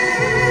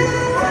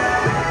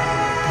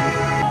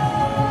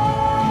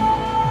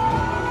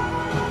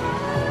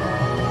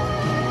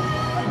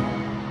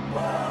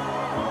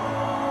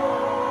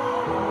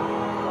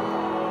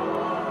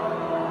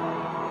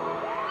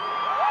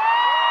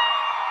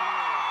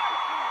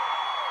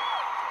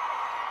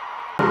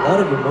A lot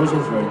of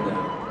emotions right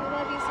now. I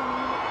love you so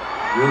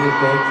much. Really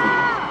thank you.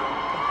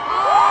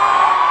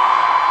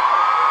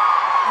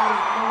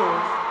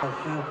 I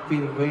have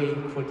been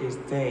waiting for this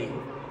day,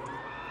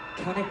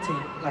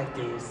 connecting like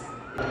this.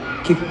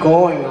 Keep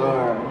going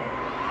our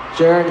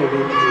journey with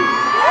you.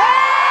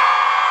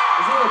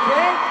 Is it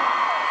okay?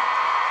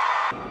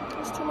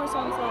 There's 2 more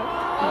songs left.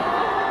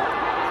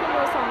 2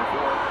 more songs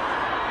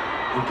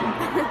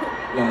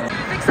left.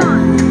 Big song.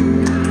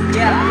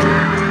 Yeah.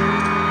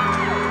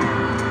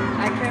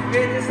 I can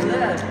feel this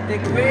love, the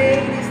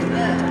greatest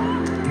love.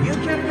 You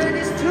can feel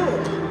this too.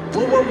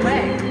 We will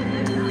make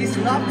this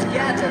love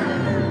together.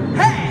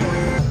 Hey!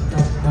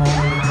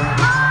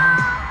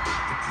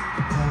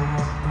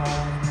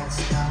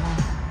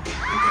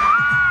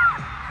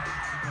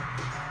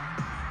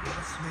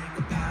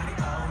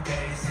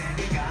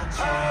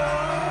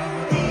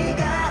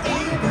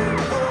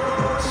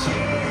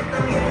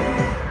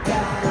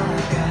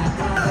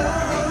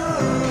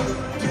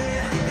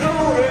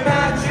 너를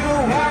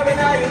마주하면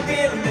how you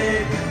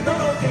feeling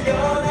너로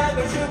태어난 걸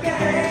줄게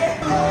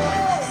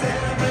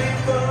Celebrate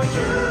for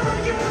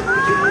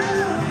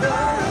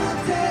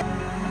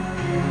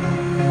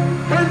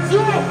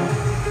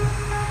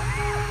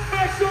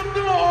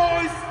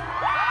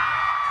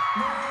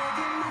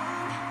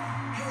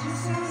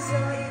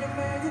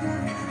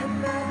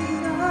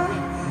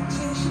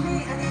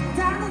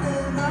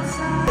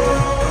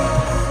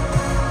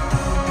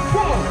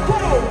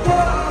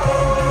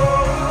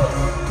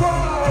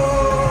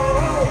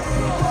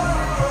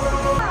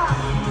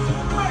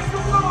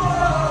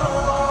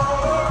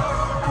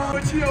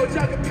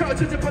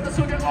펼쳐진 바다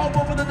속에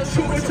어머보는 너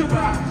춤을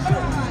춰봐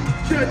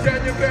Yeah,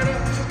 then you better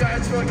중간에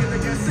추억이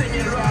내게 sing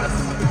it right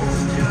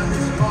공식이란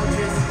듯이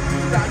어디서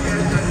땅에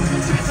난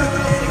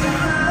미치처럼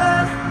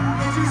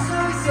잊을 수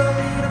있어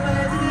이런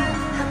말들은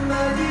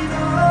한마디도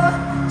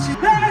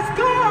Let's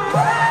go!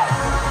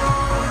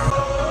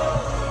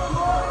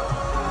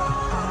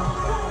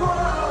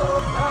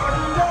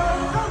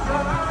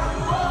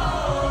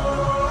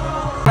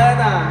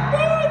 Lena,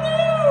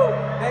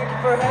 thank you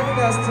for having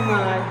us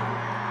tonight,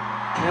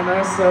 and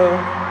also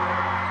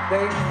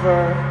thank you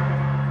for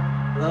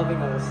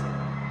loving us.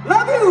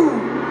 Love you!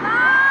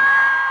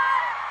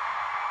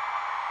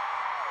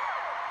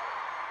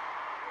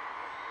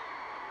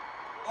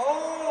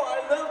 Oh, I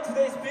love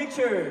today's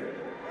picture.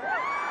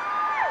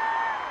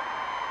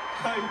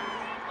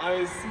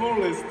 I'm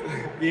smallest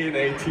in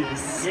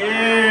Ateez.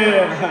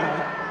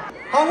 Yeah.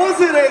 How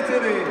was it,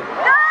 Anthony?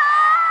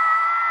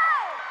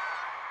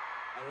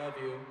 I love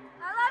you.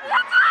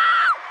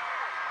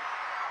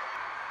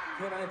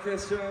 Can I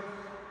kiss you? Why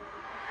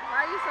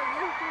are you so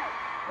beautiful?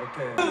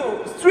 Okay.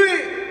 2,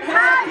 3.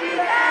 Happy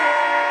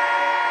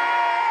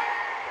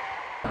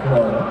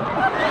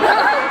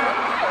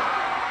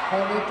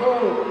다음에 또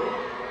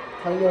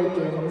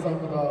달려올게요.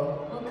 감사합니다.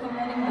 We'll come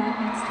running back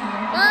next time.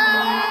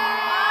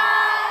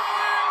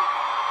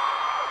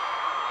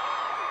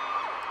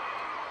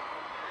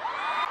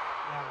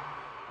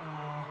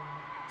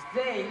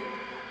 Today,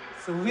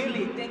 so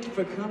really thank you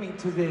for coming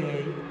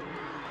today.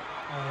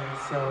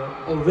 So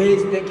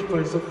always thank you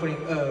for supporting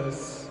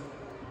us.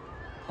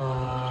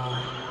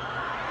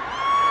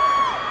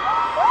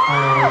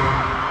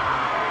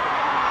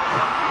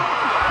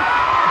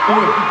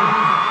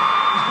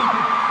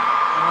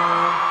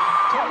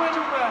 정말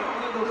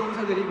오늘도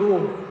감사드리고.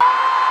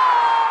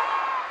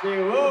 Say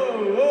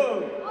whoa,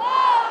 whoa.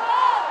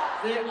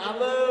 Say I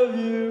love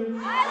you.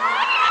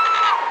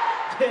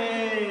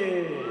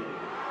 Hey.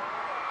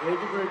 Thank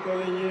you for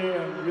coming here.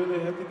 I'm really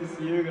happy to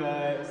see you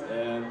guys.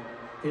 And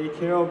take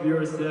care of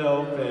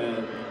yourself.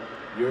 And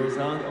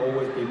yeosang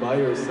always be by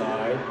your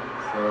side.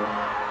 So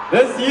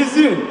let's see you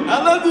soon.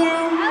 I love you.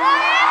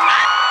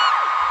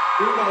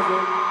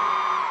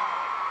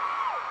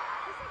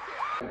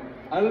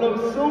 I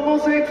love so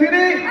much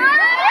Anthony.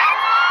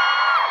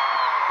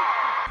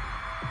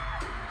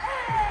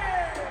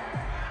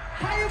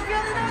 How you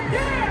feeling out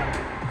there?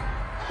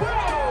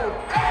 Whoa!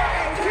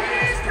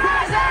 Ateez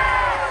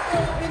present! Go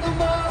in the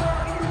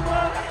mud, in the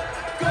mud.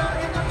 Go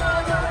in the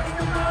mud, in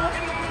the mud.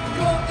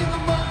 Go in the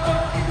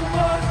mud, in the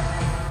mud.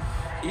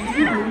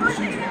 이게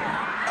무엇이냐?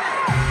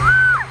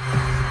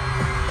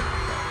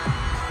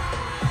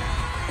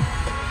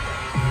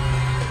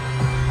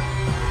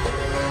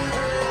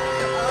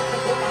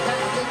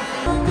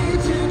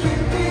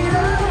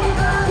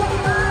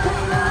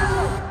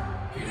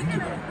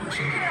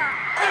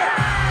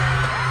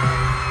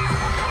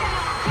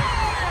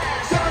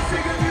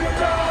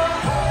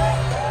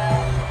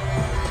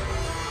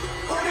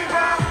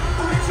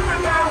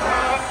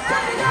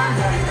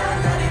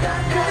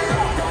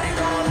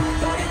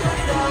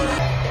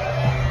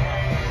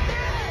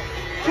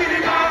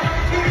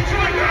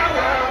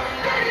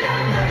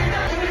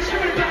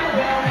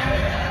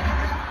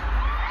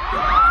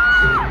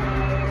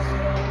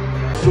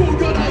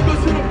 소변한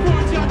것으로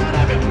보이지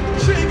않아라면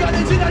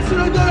시간이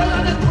지날수록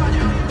늘어나는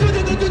환영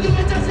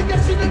두두두두두의 자신과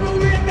신음을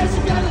위해 몇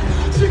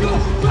시간은 지고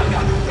막아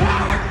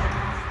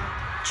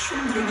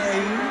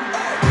충분해요.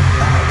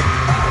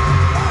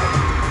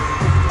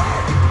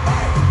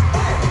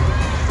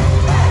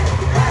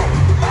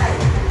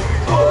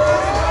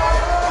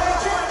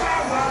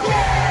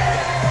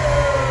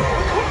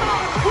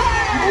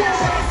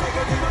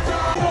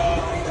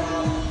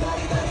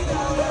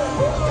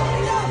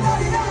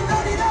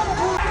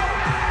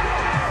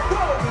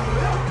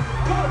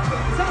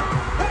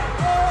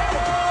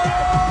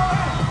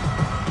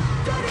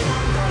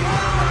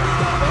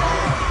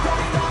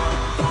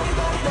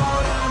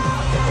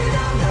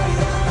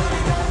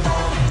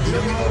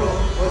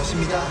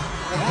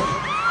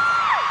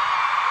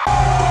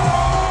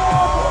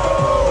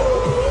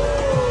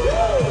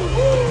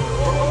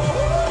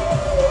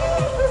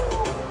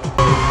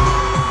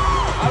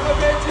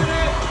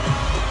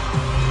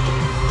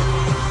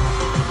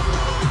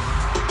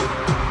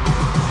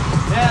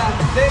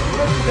 Thank you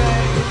for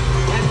today,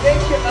 and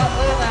thank you,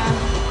 Atlanta.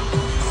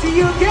 See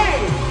you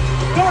again.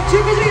 그럼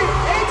지금까지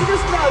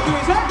에이티즈였습니다. 둘,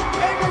 셋,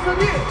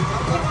 에이티즈님.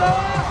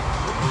 감사합니다.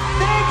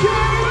 Thank you,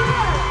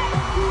 everyone.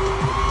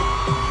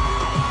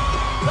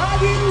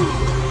 Love you.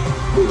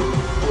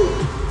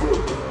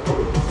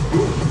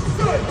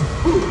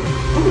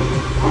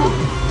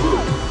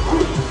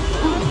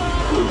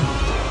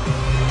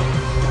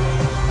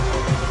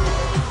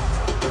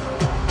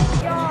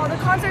 Yo, the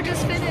concert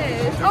just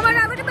finished. Oh my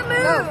god, look at the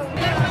moon!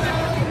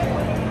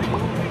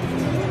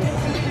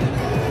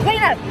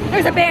 Lena,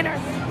 there's a banner.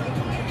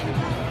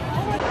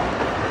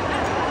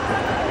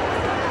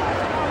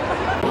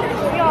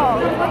 Yo,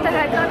 what the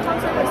heck? That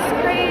concert was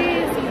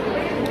crazy.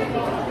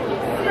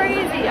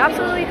 Crazy,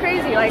 absolutely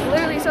crazy. Like,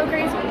 literally so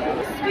crazy.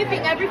 We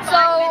beeping every 5 So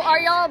minutes. are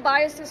y'all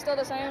biases still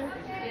the same?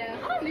 Yeah.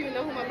 I don't even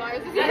know who my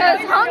bias is. Because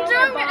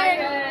hongjoong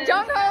and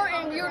Jongho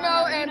and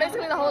yunho and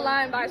basically the whole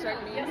line bias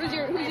right me. Who's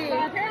your?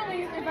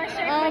 Apparently, if I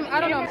share I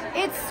don't know.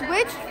 It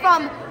switched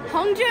from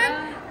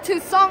hongjoong to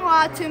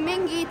seonghwa to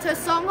Mingi to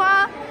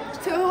seonghwa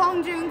to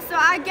hongjoong. So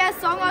I guess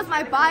seonghwa's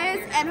my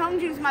bias and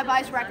hongjoong's my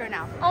bias record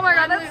now. Oh my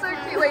god, that's so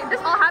cute. Wait, this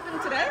all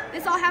happened today?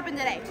 This all happened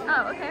today.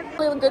 Oh, okay.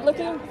 Really good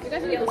looking?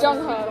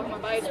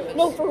 Jongho.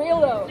 No, for real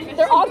though.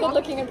 They're all good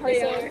looking in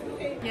person.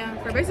 Yeah,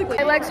 for basically.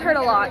 My legs hurt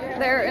a lot.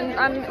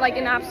 I'm like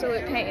in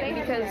absolute pain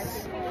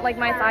because like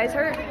my thighs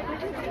hurt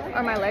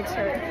or my legs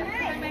hurt.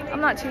 I'm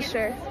not too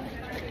sure.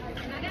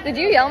 Did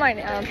you yell my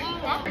name?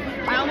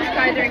 I almost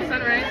cried during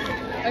sunrise.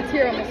 A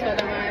tear almost fell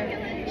down my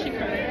eye. She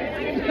cried.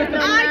 No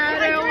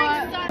matter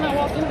what. I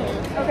walked in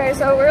there. Okay,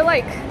 so we're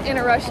like in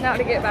a rush now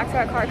to get back to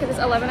our car because it's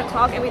 11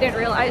 o'clock and we didn't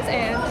realize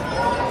and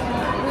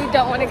we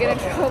don't want to get in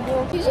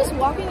trouble. He's just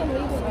walking and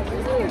leaving. Like, he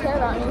doesn't even care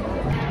about me.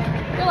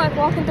 You're like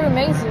walking through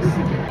mazes.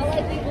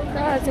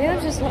 God,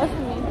 Xana's just left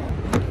me.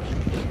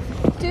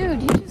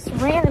 Dude, you just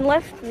ran and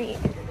left me.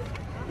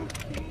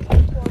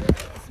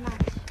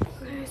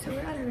 Okay, so we're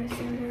at a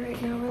restaurant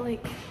right now. We're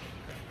like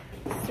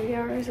 3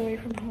 hours away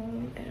from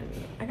home and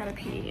I gotta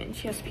pee and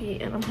she has to pee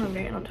and I'm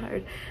hungry and I'm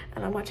tired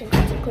and I'm watching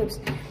concert clips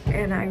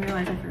and I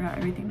realized I forgot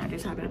everything that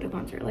just happened at the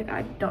concert. Like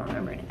I don't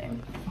remember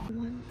anything.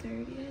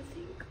 1:30 I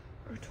think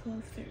or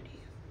 12:30.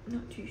 I'm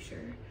not too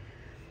sure.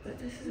 But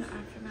this is the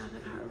aftermath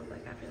of how I look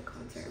like after the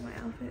concert. My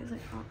outfit is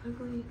like all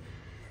ugly.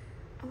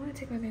 I want to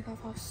take my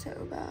makeup off so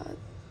bad.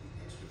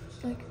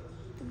 Like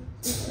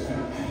so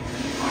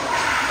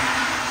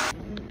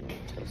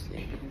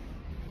sleepy.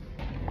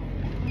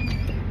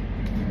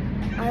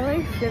 I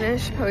like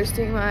finished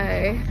posting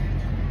my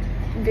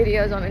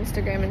videos on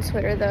Instagram and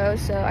Twitter though,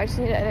 so I just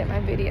need to edit my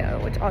video,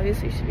 which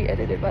obviously should be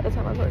edited by the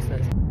time I post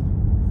this.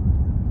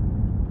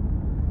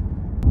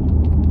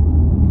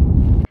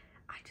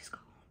 I just got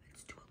home,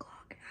 it's 2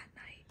 o'clock at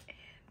night,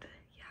 and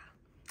yeah,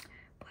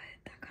 but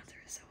that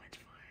concert is so much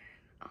fun.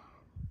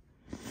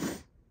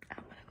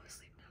 I'm gonna go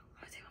sleep now. I'm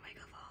gonna take my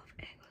makeup off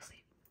and go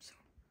sleep, so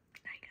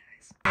night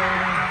guys.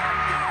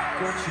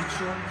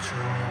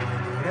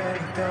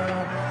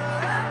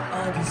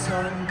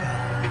 어디선가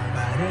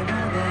말을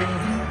하네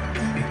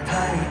이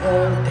파리 올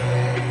때